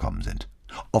möglich hergekommen sind.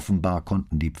 Offenbar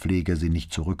konnten die Pfleger sie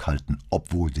nicht zurückhalten,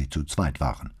 obwohl sie zu zweit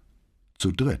waren.«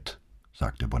 »Zu dritt«,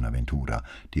 sagte Bonaventura,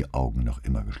 die Augen noch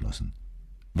immer geschlossen.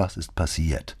 »Was ist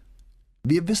passiert?«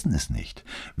 »Wir wissen es nicht.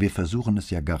 Wir versuchen es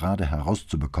ja gerade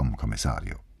herauszubekommen,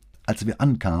 Kommissario. Als wir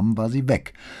ankamen, war sie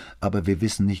weg, aber wir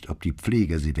wissen nicht, ob die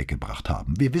Pfleger sie weggebracht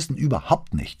haben. Wir wissen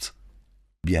überhaupt nichts.«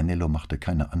 Vianello machte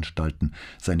keine Anstalten,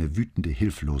 seine wütende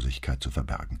Hilflosigkeit zu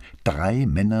verbergen. 3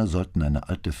 Männer sollten eine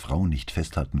alte Frau nicht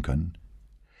festhalten können.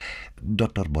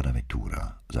 »Dottor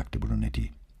Bonaventura«, sagte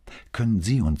Brunetti, »können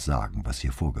Sie uns sagen, was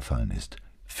hier vorgefallen ist?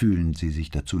 Fühlen Sie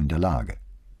sich dazu in der Lage?«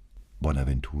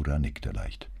 Bonaventura nickte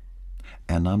leicht.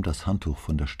 Er nahm das Handtuch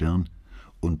von der Stirn,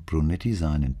 und Brunetti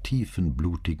sah einen tiefen,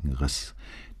 blutigen Riss,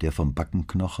 der vom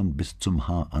Backenknochen bis zum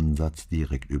Haaransatz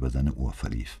direkt über seine Ohr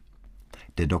verlief.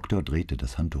 Der Doktor drehte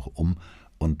das Handtuch um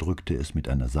und drückte es mit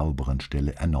einer sauberen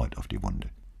Stelle erneut auf die Wunde.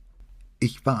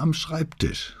 »Ich war am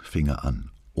Schreibtisch«, fing er an,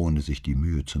 ohne sich die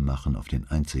Mühe zu machen, auf den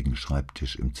einzigen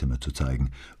Schreibtisch im Zimmer zu zeigen,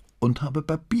 »und habe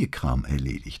Papierkram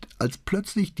erledigt, als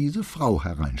plötzlich diese Frau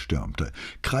hereinstürmte,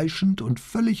 kreischend und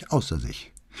völlig außer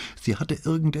sich. Sie hatte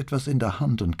irgendetwas in der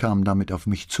Hand und kam damit auf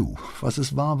mich zu. Was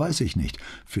es war, weiß ich nicht,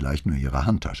 vielleicht nur ihre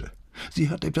Handtasche. Sie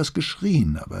hat etwas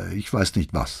geschrien, aber ich weiß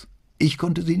nicht was. Ich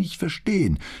konnte sie nicht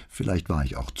verstehen, vielleicht war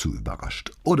ich auch zu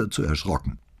überrascht oder zu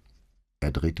erschrocken.«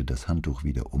 Er drehte das Handtuch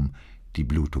wieder um, die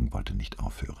Blutung wollte nicht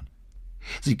aufhören.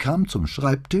 »Sie kam zum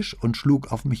Schreibtisch und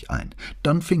schlug auf mich ein.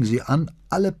 Dann fing sie an,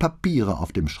 alle Papiere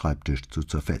auf dem Schreibtisch zu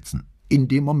zerfetzen. In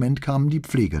dem Moment kamen die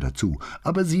Pfleger dazu,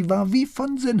 aber sie war wie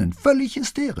von Sinnen, völlig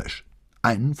hysterisch.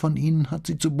 Einen von ihnen hat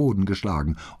sie zu Boden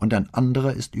geschlagen und ein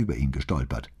anderer ist über ihn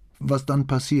gestolpert. Was dann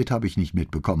passiert, habe ich nicht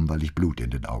mitbekommen, weil ich Blut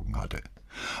in den Augen hatte.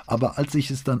 Aber als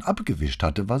ich es dann abgewischt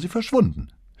hatte, war sie verschwunden.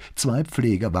 2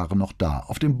 Pfleger waren noch da,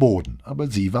 auf dem Boden, aber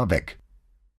sie war weg.«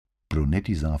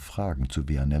 Brunetti sah fragend zu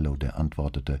Vianello, der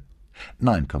antwortete: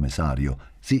 »Nein, Kommissario,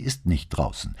 sie ist nicht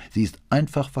draußen, sie ist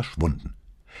einfach verschwunden.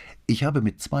 Ich habe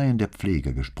mit 2 der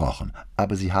Pfleger gesprochen,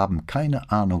 aber sie haben keine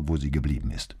Ahnung, wo sie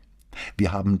geblieben ist.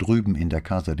 Wir haben drüben in der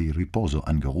Casa di Riposo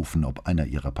angerufen, ob einer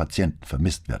ihrer Patienten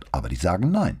vermisst wird, aber die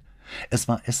sagen nein. Es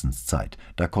war Essenszeit,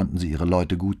 da konnten sie ihre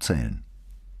Leute gut zählen.«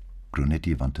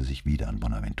 Brunetti wandte sich wieder an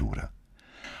Bonaventura.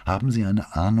 »Haben Sie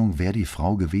eine Ahnung, wer die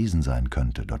Frau gewesen sein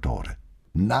könnte, Dottore?«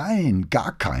 »Nein,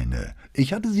 gar keine.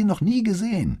 Ich hatte sie noch nie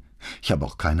gesehen. Ich habe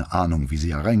auch keine Ahnung, wie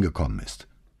sie hereingekommen ist.«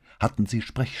 »Hatten Sie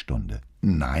Sprechstunde?«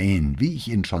 »Nein, wie ich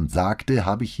Ihnen schon sagte,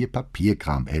 habe ich hier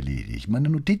Papierkram erledigt, meine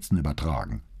Notizen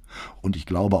übertragen. Und ich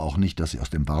glaube auch nicht, dass sie aus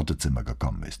dem Wartezimmer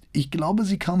gekommen ist. Ich glaube,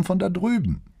 sie kam von da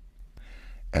drüben.«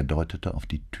 Er deutete auf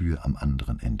die Tür am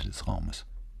anderen Ende des Raumes.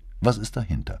 »Was ist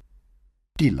dahinter?«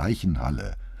 »Die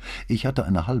Leichenhalle. Ich hatte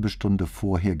eine halbe Stunde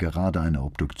vorher gerade eine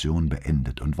Obduktion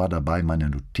beendet und war dabei, meine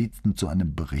Notizen zu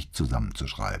einem Bericht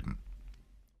zusammenzuschreiben.«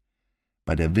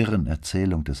 Bei der wirren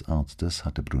Erzählung des Arztes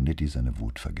hatte Brunetti seine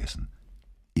Wut vergessen.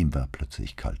 Ihm war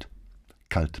plötzlich kalt,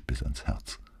 kalt bis ans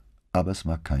Herz, aber es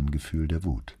war kein Gefühl der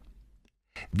Wut.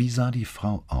 »Wie sah die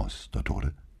Frau aus,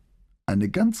 Dottore?« »Eine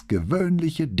ganz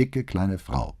gewöhnliche, dicke, kleine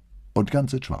Frau und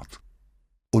ganz in schwarz.«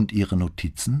 »Und Ihre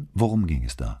Notizen, worum ging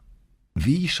es da?«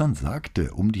 »Wie ich schon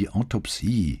sagte, um die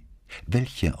Autopsie.«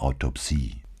 »Welche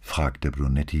Autopsie?« fragte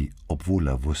Brunetti, obwohl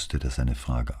er wusste, dass seine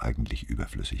Frage eigentlich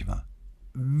überflüssig war.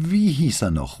 »Wie hieß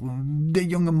er noch? Der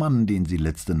junge Mann, den Sie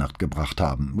letzte Nacht gebracht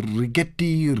haben.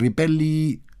 Righetti,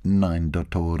 Ribelli?« »Nein,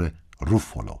 Dottore,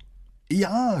 Ruffolo.«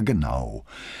 »Ja, genau.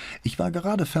 Ich war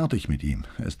gerade fertig mit ihm.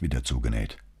 Er ist wieder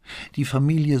zugenäht. Die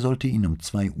Familie sollte ihn um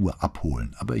 2 Uhr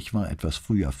abholen, aber ich war etwas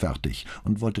früher fertig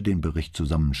und wollte den Bericht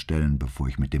zusammenstellen, bevor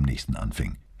ich mit dem nächsten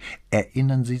anfing.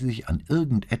 Erinnern Sie sich an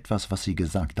irgendetwas, was sie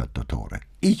gesagt hat, Dottore?«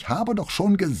 »Ich habe doch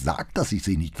schon gesagt, dass ich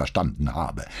Sie nicht verstanden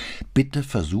habe.« »Bitte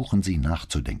versuchen Sie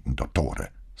nachzudenken, Dottore«,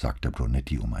 sagte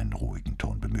Brunetti, um einen ruhigen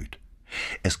Ton bemüht.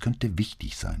 »Es könnte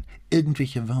wichtig sein,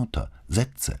 irgendwelche Wörter,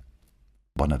 Sätze.«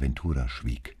 Bonaventura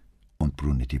schwieg, und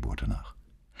Brunetti bohrte nach.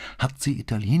 »Hat sie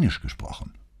Italienisch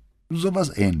gesprochen?« »So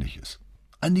was Ähnliches.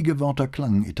 Einige Wörter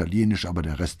klangen italienisch, aber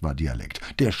der Rest war Dialekt.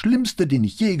 Der schlimmste, den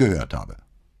ich je gehört habe.«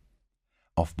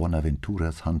 Auf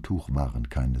Bonaventuras Handtuch waren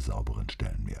keine sauberen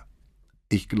Stellen mehr.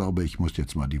 »Ich glaube, ich muss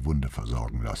jetzt mal die Wunde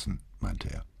versorgen lassen«, meinte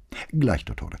er. »Gleich,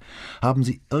 Dottore. Haben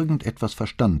Sie irgendetwas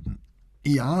verstanden?«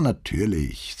 »Ja,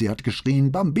 natürlich. Sie hat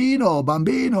geschrien, »Bambino,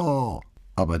 Bambino!«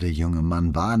 Aber der junge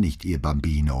Mann war nicht ihr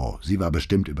Bambino. Sie war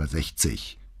bestimmt über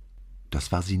 60.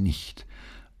 Das war sie nicht,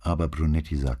 aber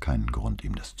Brunetti sah keinen Grund,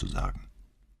 ihm das zu sagen.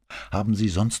 »Haben Sie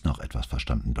sonst noch etwas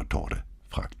verstanden, Dottore?«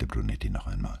 fragte Brunetti noch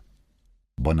einmal.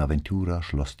 Bonaventura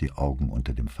schloss die Augen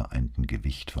unter dem vereinten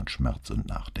Gewicht von Schmerz und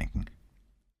Nachdenken.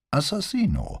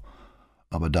 »Assassino.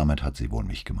 Aber damit hat sie wohl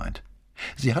mich gemeint.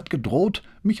 Sie hat gedroht,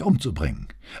 mich umzubringen,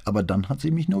 aber dann hat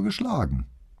sie mich nur geschlagen.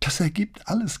 Das ergibt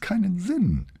alles keinen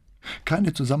Sinn.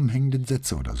 Keine zusammenhängenden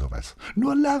Sätze oder sowas.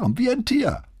 Nur Lärm, wie ein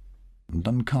Tier.« Und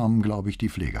dann kamen, glaube ich, die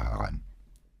Pfleger herein.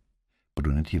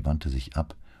 Brunetti wandte sich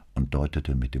ab und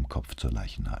deutete mit dem Kopf zur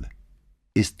Leichenhalle.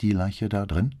 »Ist die Leiche da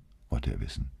drin?« wollte er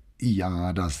wissen.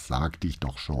 »Ja, das sagte ich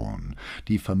doch schon.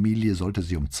 Die Familie sollte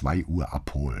sie um 2 Uhr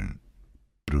abholen.«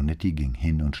 Brunetti ging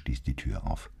hin und stieß die Tür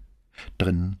auf.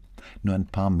 Drinnen, nur ein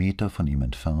paar Meter von ihm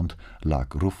entfernt,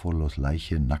 lag Ruffolos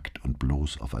Leiche nackt und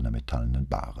bloß auf einer metallenen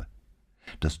Bahre.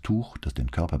 Das Tuch, das den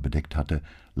Körper bedeckt hatte,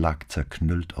 lag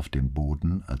zerknüllt auf dem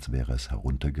Boden, als wäre es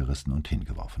heruntergerissen und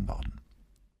hingeworfen worden.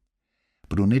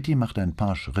 Brunetti machte ein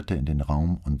paar Schritte in den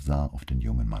Raum und sah auf den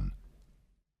jungen Mann.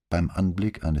 Beim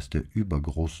Anblick eines der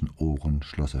übergroßen Ohren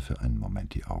schloss er für einen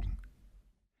Moment die Augen.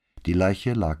 Die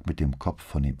Leiche lag mit dem Kopf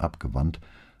von ihm abgewandt,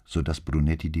 so dass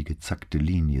Brunetti die gezackte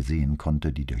Linie sehen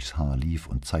konnte, die durchs Haar lief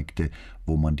und zeigte,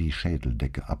 wo man die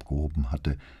Schädeldecke abgehoben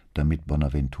hatte, damit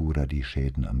Bonaventura die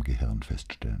Schäden am Gehirn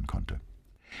feststellen konnte.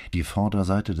 Die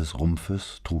Vorderseite des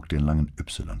Rumpfes trug den langen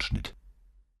Y-Schnitt.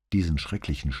 Diesen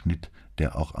schrecklichen Schnitt,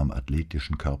 der auch am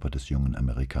athletischen Körper des jungen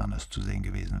Amerikaners zu sehen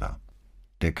gewesen war.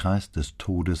 Der Kreis des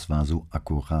Todes war so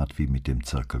akkurat wie mit dem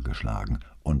Zirkel geschlagen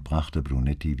und brachte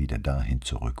Brunetti wieder dahin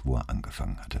zurück, wo er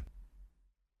angefangen hatte.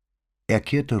 Er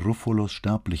kehrte Ruffolos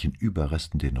sterblichen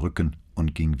Überresten den Rücken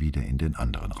und ging wieder in den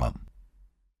anderen Raum.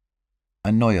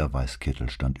 Ein neuer Weißkittel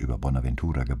stand über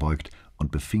Bonaventura gebeugt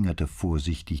und befingerte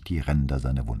vorsichtig die Ränder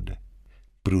seiner Wunde.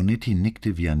 Brunetti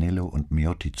nickte Vianello und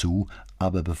Miotti zu,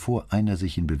 aber bevor einer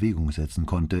sich in Bewegung setzen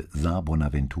konnte, sah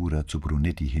Bonaventura zu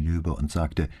Brunetti hinüber und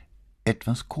sagte: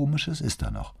 »Etwas Komisches ist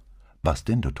da noch.« »Was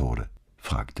denn, Dottore?«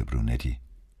 fragte Brunetti.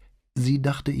 »Sie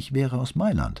dachte, ich wäre aus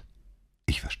Mailand.«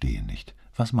 »Ich verstehe nicht.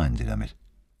 Was meinen Sie damit?«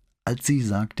 »Als sie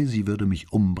sagte, sie würde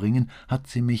mich umbringen, hat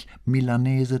sie mich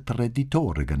Milanese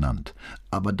Traditore genannt.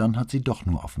 Aber dann hat sie doch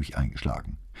nur auf mich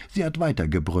eingeschlagen. Sie hat weiter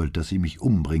gebrüllt, dass sie mich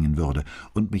umbringen würde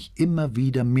und mich immer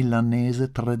wieder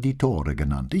Milanese Traditore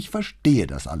genannt. Ich verstehe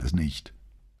das alles nicht.«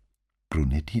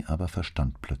 Brunetti aber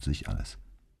verstand plötzlich alles.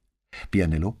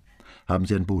 »Vianello, haben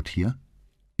Sie ein Boot hier?«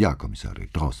 »Ja, Kommissare,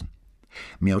 draußen.«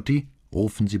 »Miotti,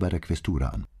 rufen Sie bei der Questura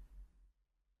an.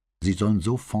 Sie sollen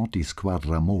sofort die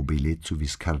Squadra Mobile zu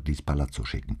Viscardis Palazzo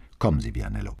schicken. Kommen Sie,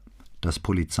 Vianello.« Das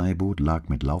Polizeiboot lag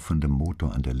mit laufendem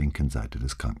Motor an der linken Seite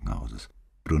des Krankenhauses.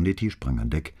 Brunetti sprang an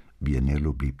Deck,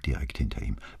 Vianello blieb direkt hinter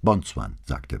ihm. »Bonsoir«,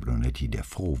 sagte Brunetti, der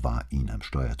froh war, ihn am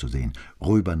Steuer zu sehen,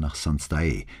 »rüber nach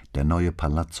Sanstae, der neue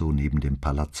Palazzo neben dem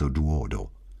Palazzo Duodo.«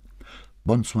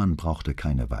 Bonsoir brauchte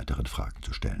keine weiteren Fragen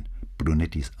zu stellen.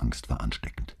 Brunettis Angst war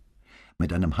ansteckend.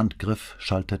 Mit einem Handgriff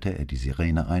schaltete er die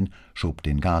Sirene ein, schob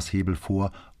den Gashebel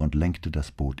vor und lenkte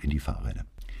das Boot in die Fahrrinne.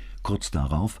 Kurz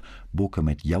darauf bog er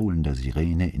mit jaulender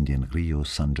Sirene in den Rio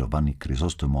San Giovanni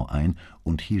Crisostomo ein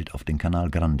und hielt auf den Canal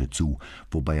Grande zu,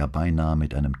 wobei er beinahe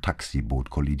mit einem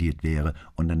Taxiboot kollidiert wäre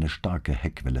und eine starke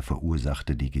Heckwelle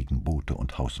verursachte, die gegen Boote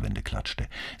und Hauswände klatschte.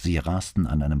 Sie rasten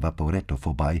an einem Vaporetto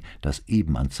vorbei, das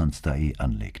eben an Sanstae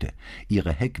anlegte.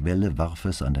 Ihre Heckwelle warf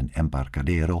es an den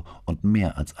Embarcadero und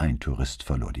mehr als ein Tourist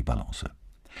verlor die Balance.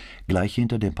 Gleich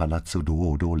hinter dem Palazzo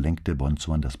Duodo lenkte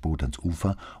Bonsoir das Boot ans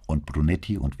Ufer und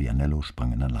Brunetti und Vianello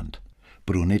sprangen an Land.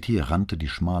 Brunetti rannte die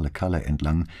schmale Kalle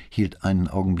entlang, hielt einen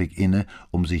Augenblick inne,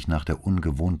 um sich nach der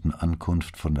ungewohnten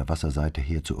Ankunft von der Wasserseite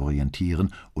her zu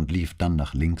orientieren und lief dann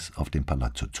nach links auf den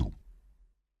Palazzo zu.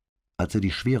 Als er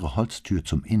die schwere Holztür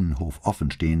zum Innenhof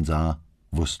offen stehen sah,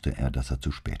 wusste er, dass er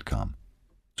zu spät kam.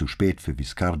 Zu spät für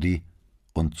Viscardi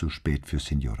und zu spät für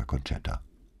Signora Concetta.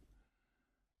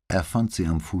 Er fand sie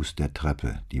am Fuß der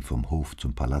Treppe, die vom Hof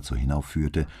zum Palazzo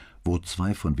hinaufführte, wo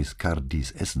zwei von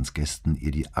Viscardis Essensgästen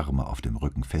ihr die Arme auf dem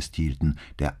Rücken festhielten,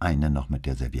 der eine noch mit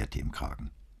der Serviette im Kragen.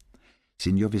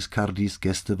 Signor Viscardis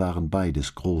Gäste waren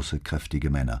beides große, kräftige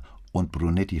Männer, und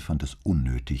Brunetti fand es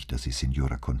unnötig, dass sie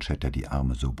Signora Concetta die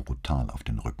Arme so brutal auf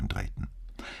den Rücken drehten.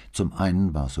 Zum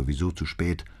einen war es sowieso zu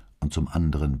spät, und zum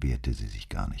anderen wehrte sie sich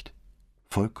gar nicht.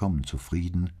 Vollkommen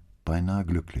zufrieden, beinahe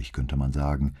glücklich, könnte man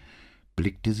sagen,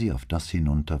 blickte sie auf das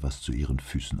hinunter, was zu ihren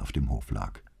Füßen auf dem Hof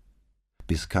lag.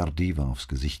 Viscardi war aufs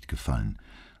Gesicht gefallen,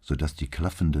 so daß die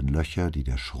klaffenden Löcher, die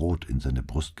der Schrot in seine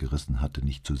Brust gerissen hatte,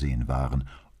 nicht zu sehen waren,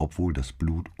 obwohl das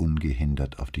Blut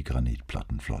ungehindert auf die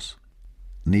Granitplatten floss.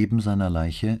 Neben seiner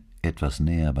Leiche, etwas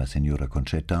näher bei Signora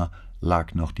Concetta,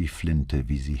 lag noch die Flinte,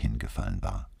 wie sie hingefallen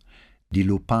war. Die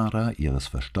Lupara ihres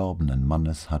verstorbenen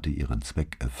Mannes hatte ihren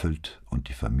Zweck erfüllt und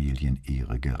die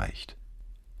Familienehre gerächt.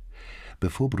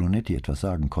 Bevor Brunetti etwas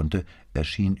sagen konnte,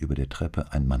 erschien über der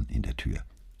Treppe ein Mann in der Tür.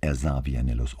 Er sah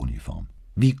Vianellos Uniform.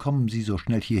 »Wie kommen Sie so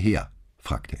schnell hierher?«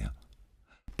 fragte er.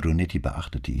 Brunetti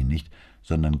beachtete ihn nicht,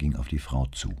 sondern ging auf die Frau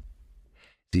zu.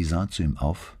 Sie sah zu ihm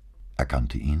auf,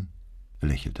 erkannte ihn,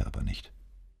 lächelte aber nicht.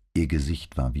 Ihr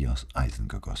Gesicht war wie aus Eisen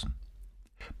gegossen.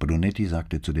 Brunetti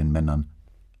sagte zu den Männern: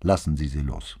 »Lassen Sie sie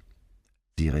los.«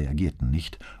 Sie reagierten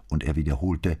nicht, und er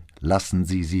wiederholte: »Lassen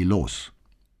Sie sie los!«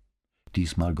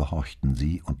 Diesmal gehorchten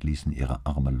sie und ließen ihre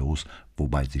Arme los,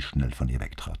 wobei sie schnell von ihr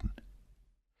wegtraten.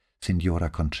 »Signora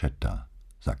Concetta«,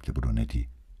 sagte Brunetti.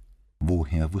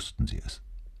 Woher wussten Sie es?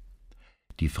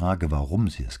 Die Frage, warum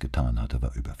sie es getan hatte,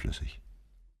 war überflüssig.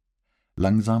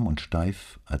 Langsam und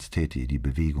steif, als täte ihr die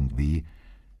Bewegung weh,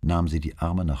 nahm sie die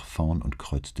Arme nach vorn und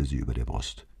kreuzte sie über der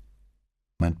Brust.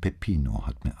 »Mein Peppino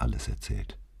hat mir alles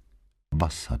erzählt.«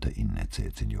 »Was hat er Ihnen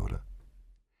erzählt, Signore?«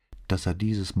 »Dass er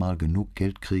dieses Mal genug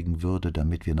Geld kriegen würde,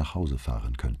 damit wir nach Hause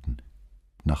fahren könnten.«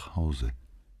 »Nach Hause?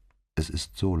 Es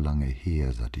ist so lange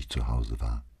her, seit ich zu Hause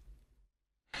war.«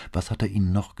 Was hat er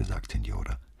Ihnen noch gesagt,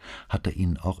 Signora? Hat er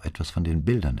Ihnen auch etwas von den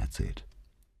Bildern erzählt?«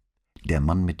 Der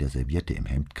Mann mit der Serviette im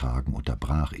Hemdkragen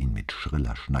unterbrach ihn mit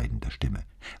schriller, schneidender Stimme.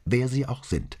 »Wer Sie auch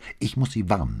sind, ich muss Sie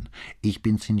warnen. Ich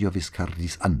bin Signor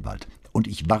Viscardis Anwalt. Und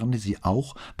ich warne Sie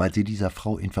auch, weil Sie dieser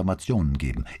Frau Informationen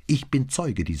geben. Ich bin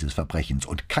Zeuge dieses Verbrechens,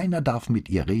 und keiner darf mit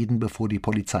ihr reden, bevor die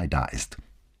Polizei da ist.«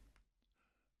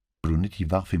 Brunetti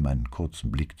warf ihm einen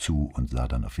kurzen Blick zu und sah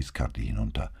dann auf Viscardi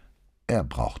hinunter. Er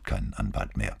braucht keinen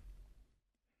Anwalt mehr.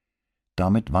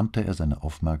 Damit wandte er seine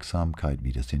Aufmerksamkeit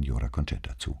wieder Signora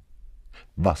Concetta zu.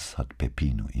 »Was hat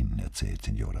Peppino Ihnen erzählt,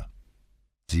 Signora?«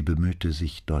 Sie bemühte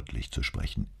sich, deutlich zu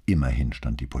sprechen. Immerhin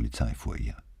stand die Polizei vor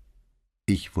ihr.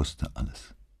 »Ich wusste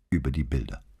alles, über die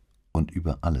Bilder und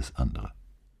über alles andere.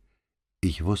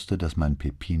 Ich wusste, dass mein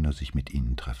Peppino sich mit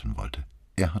Ihnen treffen wollte.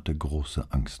 Er hatte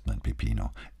große Angst, mein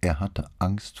Peppino. Er hatte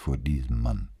Angst vor diesem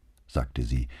Mann«, sagte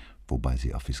sie, wobei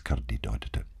sie auf Viscardi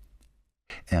deutete.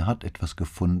 »Er hat etwas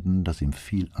gefunden, das ihm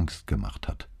viel Angst gemacht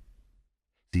hat.«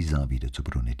 Sie sah wieder zu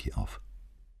Brunetti auf.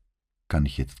 »Kann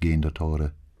ich jetzt gehen,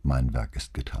 Dottore? Mein Werk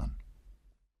ist getan.«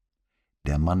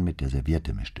 Der Mann mit der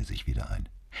Serviette mischte sich wieder ein.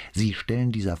 »Sie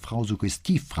stellen dieser Frau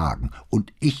Suggestivfragen,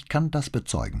 und ich kann das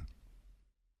bezeugen.«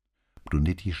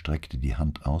 Brunetti streckte die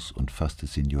Hand aus und fasste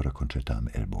Signora Concetta am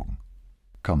Ellbogen.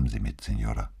 »Kommen Sie mit,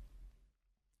 Signora.«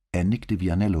 Er nickte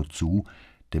Vianello zu,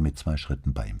 der mit 2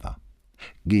 Schritten bei ihm war.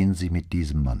 »Gehen Sie mit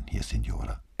diesem Mann hier,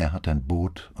 Signora. Er hat ein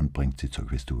Boot und bringt Sie zur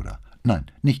Questura.«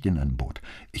 »Nein, nicht in ein Boot.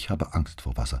 Ich habe Angst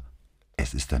vor Wasser.«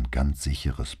 »Es ist ein ganz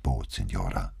sicheres Boot,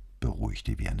 Signora«,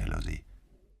 beruhigte Vianello sie.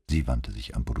 Sie wandte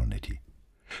sich an Brunetti.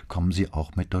 »Kommen Sie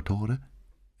auch mit, Dottore?«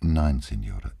 »Nein,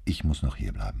 Signora, ich muss noch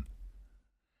hier bleiben.«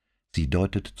 Sie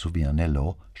deutete zu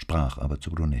Vianello, sprach aber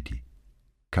zu Brunetti.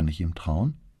 »Kann ich ihm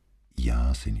trauen?«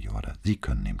 »Ja, Signora, Sie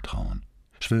können ihm trauen.«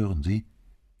 »Schwören Sie?«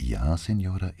 »Ja,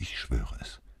 Signora, ich schwöre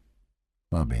es.«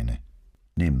 »Va bene,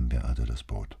 nehmen wir also das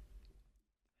Boot.«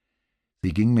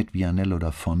 Sie ging mit Vianello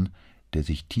davon, der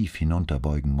sich tief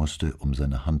hinunterbeugen musste, um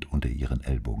seine Hand unter ihren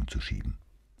Ellbogen zu schieben.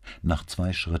 Nach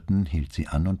 2 Schritten hielt sie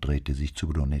an und drehte sich zu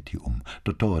Brunetti um.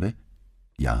 »Dottore?«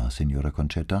 »Ja, Signora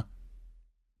Concetta?«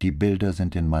 »Die Bilder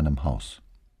sind in meinem Haus.«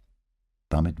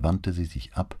 Damit wandte sie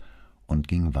sich ab und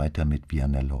ging weiter mit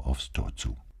Vianello aufs Tor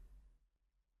zu.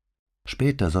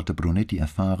 Später sollte Brunetti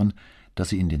erfahren, dass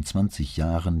sie in den 20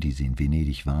 Jahren, die sie in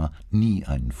Venedig war, nie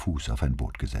einen Fuß auf ein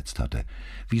Boot gesetzt hatte.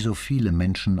 Wie so viele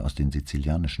Menschen aus den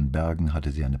sizilianischen Bergen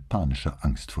hatte sie eine panische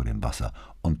Angst vor dem Wasser,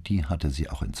 und die hatte sie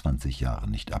auch in 20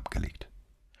 Jahren nicht abgelegt.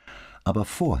 Aber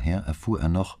vorher erfuhr er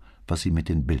noch, was sie mit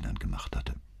den Bildern gemacht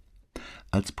hatte.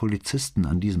 Als Polizisten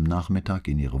an diesem Nachmittag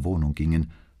in ihre Wohnung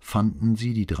gingen, fanden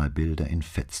sie die 3 Bilder in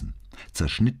Fetzen,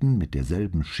 zerschnitten mit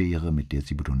derselben Schere, mit der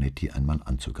sie Brunetti einmal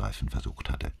anzugreifen versucht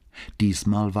hatte.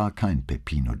 Diesmal war kein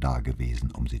Peppino dagewesen,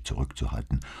 um sie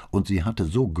zurückzuhalten, und sie hatte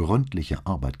so gründliche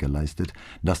Arbeit geleistet,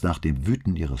 dass nach dem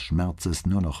Wüten ihres Schmerzes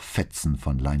nur noch Fetzen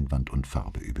von Leinwand und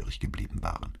Farbe übrig geblieben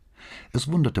waren. Es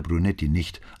wunderte Brunetti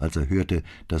nicht, als er hörte,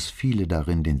 dass viele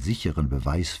darin den sicheren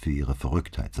Beweis für ihre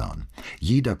Verrücktheit sahen.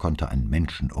 Jeder konnte einen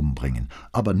Menschen umbringen,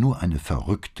 aber nur eine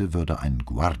Verrückte würde einen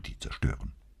Guardi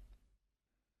zerstören.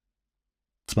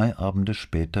 2 Abende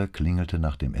später klingelte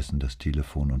nach dem Essen das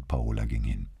Telefon und Paola ging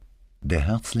hin. Der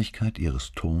Herzlichkeit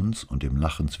ihres Tons und dem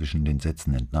Lachen zwischen den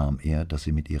Sätzen entnahm er, dass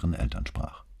sie mit ihren Eltern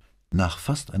sprach. Nach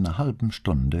fast einer halben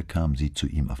Stunde kam sie zu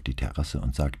ihm auf die Terrasse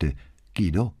und sagte: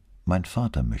 »Guido, mein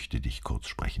Vater möchte dich kurz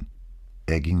sprechen.«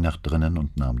 Er ging nach drinnen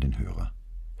und nahm den Hörer.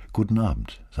 »Guten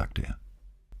Abend«, sagte er.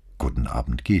 »Guten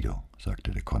Abend, Guido«, sagte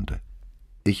der Conte.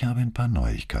 »Ich habe ein paar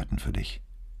Neuigkeiten für dich.«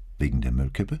 »Wegen der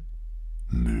Müllkippe?«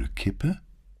 »Müllkippe?«,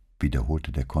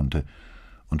 wiederholte der Conte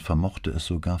und vermochte es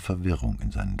sogar Verwirrung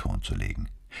in seinen Ton zu legen.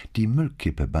 »Die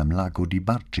Müllkippe beim Lago di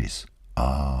Barcis.«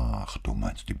 »Ach, du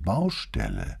meinst die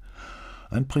Baustelle.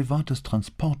 Ein privates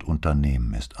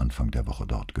Transportunternehmen ist Anfang der Woche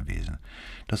dort gewesen.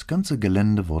 Das ganze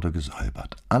Gelände wurde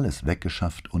gesäubert, alles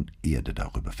weggeschafft und Erde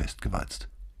darüber festgewalzt.«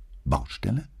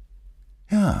 »Baustelle?«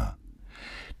 »Ja.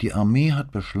 Die Armee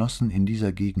hat beschlossen, in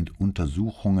dieser Gegend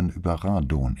Untersuchungen über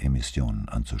Radonemissionen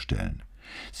anzustellen.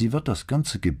 Sie wird das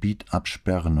ganze Gebiet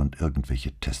absperren und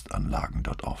irgendwelche Testanlagen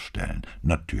dort aufstellen,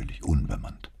 natürlich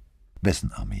unbemannt.«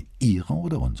 »Wessen Armee? Ihre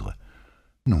oder unsere?«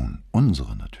 »Nun,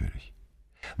 unsere natürlich.«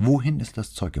 »Wohin ist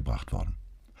das Zeug gebracht worden?«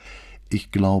 »Ich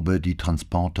glaube, die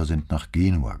Transporter sind nach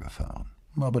Genua gefahren.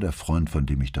 Aber der Freund, von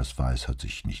dem ich das weiß, hat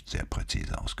sich nicht sehr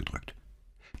präzise ausgedrückt.«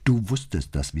 »Du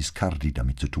wusstest, dass Viscardi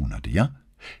damit zu tun hatte, ja?«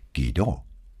 »Guido,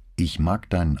 ich mag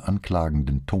deinen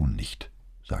anklagenden Ton nicht«,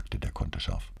 sagte der Conte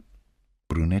scharf.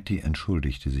 Brunetti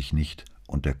entschuldigte sich nicht,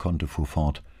 und der Conte fuhr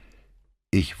fort: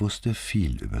 »Ich wusste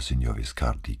viel über Signor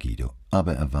Viscardi, Guido,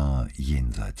 aber er war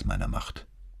jenseits meiner Macht.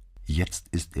 Jetzt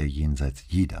ist er jenseits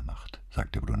jeder Macht,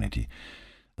 sagte Brunetti,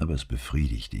 aber es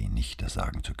befriedigte ihn nicht, das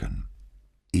sagen zu können.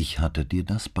 Ich hatte dir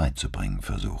das beizubringen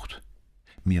versucht.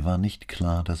 Mir war nicht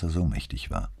klar, dass er so mächtig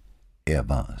war. Er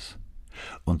war es.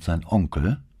 Und sein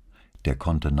Onkel, der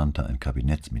Conte nannte ein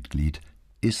Kabinettsmitglied,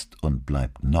 ist und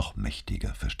bleibt noch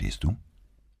mächtiger, verstehst du?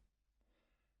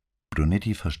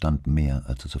 Brunetti verstand mehr,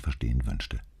 als er zu verstehen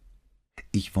wünschte.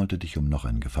 Ich wollte dich um noch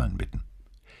einen Gefallen bitten.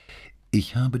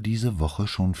 Ich habe diese Woche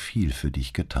schon viel für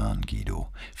dich getan,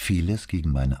 Guido, vieles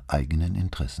gegen meine eigenen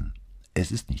Interessen.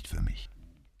 Es ist nicht für mich.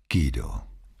 Guido,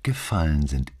 Gefallen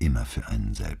sind immer für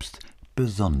einen selbst,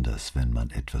 besonders wenn man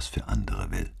etwas für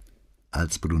andere will.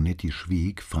 Als Brunetti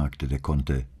schwieg, fragte der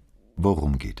Conte,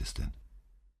 worum geht es denn?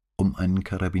 Um einen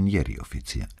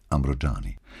Carabinieri-Offizier,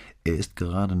 Ambroggiani. Er ist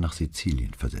gerade nach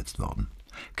Sizilien versetzt worden.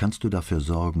 Kannst du dafür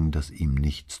sorgen, dass ihm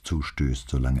nichts zustößt,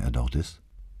 solange er dort ist?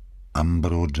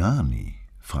 Ambroggiani?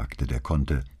 Fragte der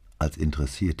Conte, als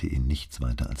interessierte ihn nichts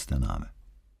weiter als der Name.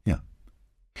 Ja.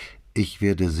 Ich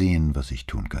werde sehen, was ich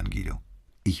tun kann, Guido.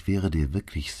 Ich wäre dir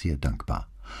wirklich sehr dankbar.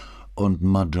 Und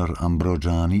Maggior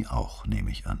Ambroggiani auch,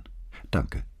 nehme ich an.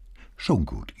 Danke. Schon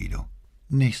gut, Guido.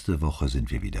 Nächste Woche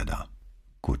sind wir wieder da.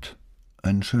 Gut.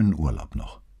 Einen schönen Urlaub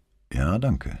noch. Ja,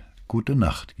 danke. Gute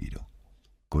Nacht, Guido.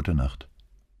 Gute Nacht.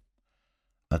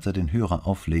 Als er den Hörer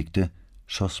auflegte,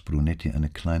 schoss Brunetti eine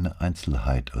kleine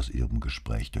Einzelheit aus ihrem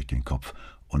Gespräch durch den Kopf,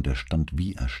 und er stand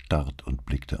wie erstarrt und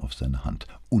blickte auf seine Hand,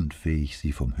 unfähig,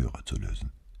 sie vom Hörer zu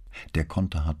lösen. Der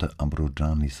Conte hatte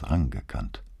Ambroggianis Rang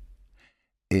gekannt.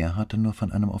 Er hatte nur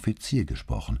von einem Offizier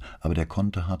gesprochen, aber der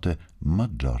Conte hatte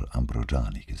Maggior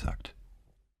Ambroggiani gesagt.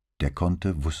 Der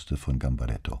Conte wusste von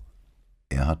Gambaretto.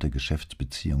 Er hatte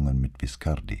Geschäftsbeziehungen mit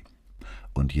Viscardi.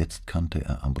 Und jetzt kannte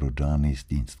er Ambroggianis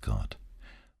Dienstgrad.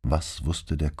 Was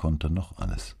wusste der Conte noch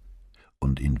alles?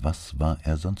 Und in was war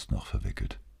er sonst noch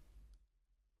verwickelt?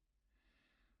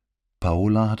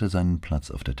 Paola hatte seinen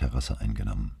Platz auf der Terrasse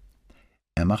eingenommen.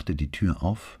 Er machte die Tür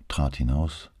auf, trat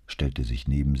hinaus, stellte sich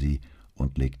neben sie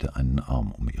und legte einen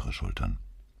Arm um ihre Schultern.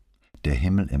 Der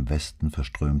Himmel im Westen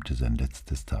verströmte sein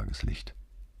letztes Tageslicht.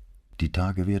 »Die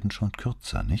Tage werden schon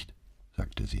kürzer, nicht?«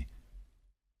 sagte sie.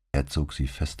 Er zog sie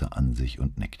fester an sich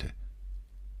und nickte.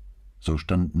 So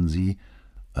standen sie,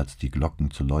 als die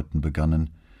Glocken zu läuten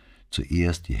begannen,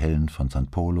 zuerst die hellen von San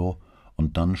Polo,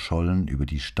 und dann schollen über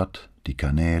die Stadt, die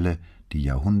Kanäle, die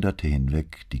Jahrhunderte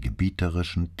hinweg die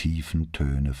gebieterischen, tiefen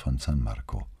Töne von San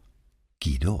Marco.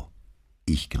 »Guido,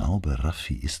 ich glaube,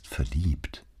 Raffi ist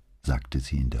verliebt«, sagte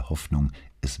sie in der Hoffnung,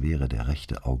 es wäre der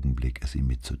rechte Augenblick, es ihm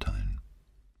mitzuteilen.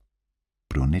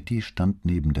 Brunetti stand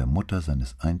neben der Mutter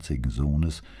seines einzigen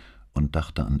Sohnes und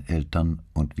dachte an Eltern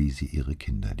und wie sie ihre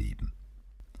Kinder lieben.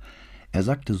 Er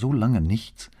sagte so lange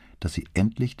nichts, dass sie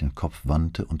endlich den Kopf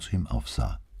wandte und zu ihm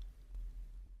aufsah.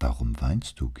 »Warum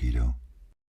weinst du, Guido?«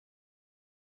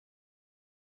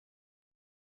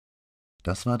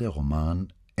 Das war der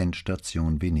Roman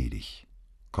Endstation Venedig,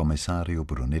 Kommissario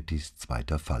Brunettis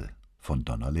zweiter Fall von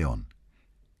Donna Leon,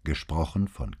 gesprochen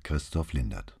von Christoph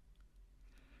Lindert.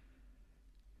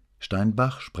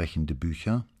 Steinbach Sprechende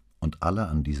Bücher und alle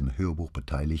an diesem Hörbuch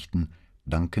Beteiligten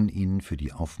danken Ihnen für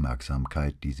die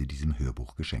Aufmerksamkeit, die Sie diesem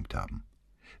Hörbuch geschenkt haben.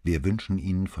 Wir wünschen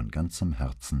Ihnen von ganzem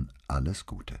Herzen alles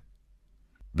Gute.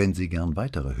 Wenn Sie gern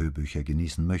weitere Hörbücher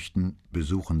genießen möchten,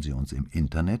 besuchen Sie uns im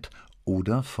Internet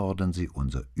oder fordern Sie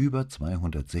unser über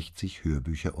 260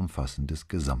 Hörbücher umfassendes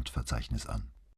Gesamtverzeichnis an.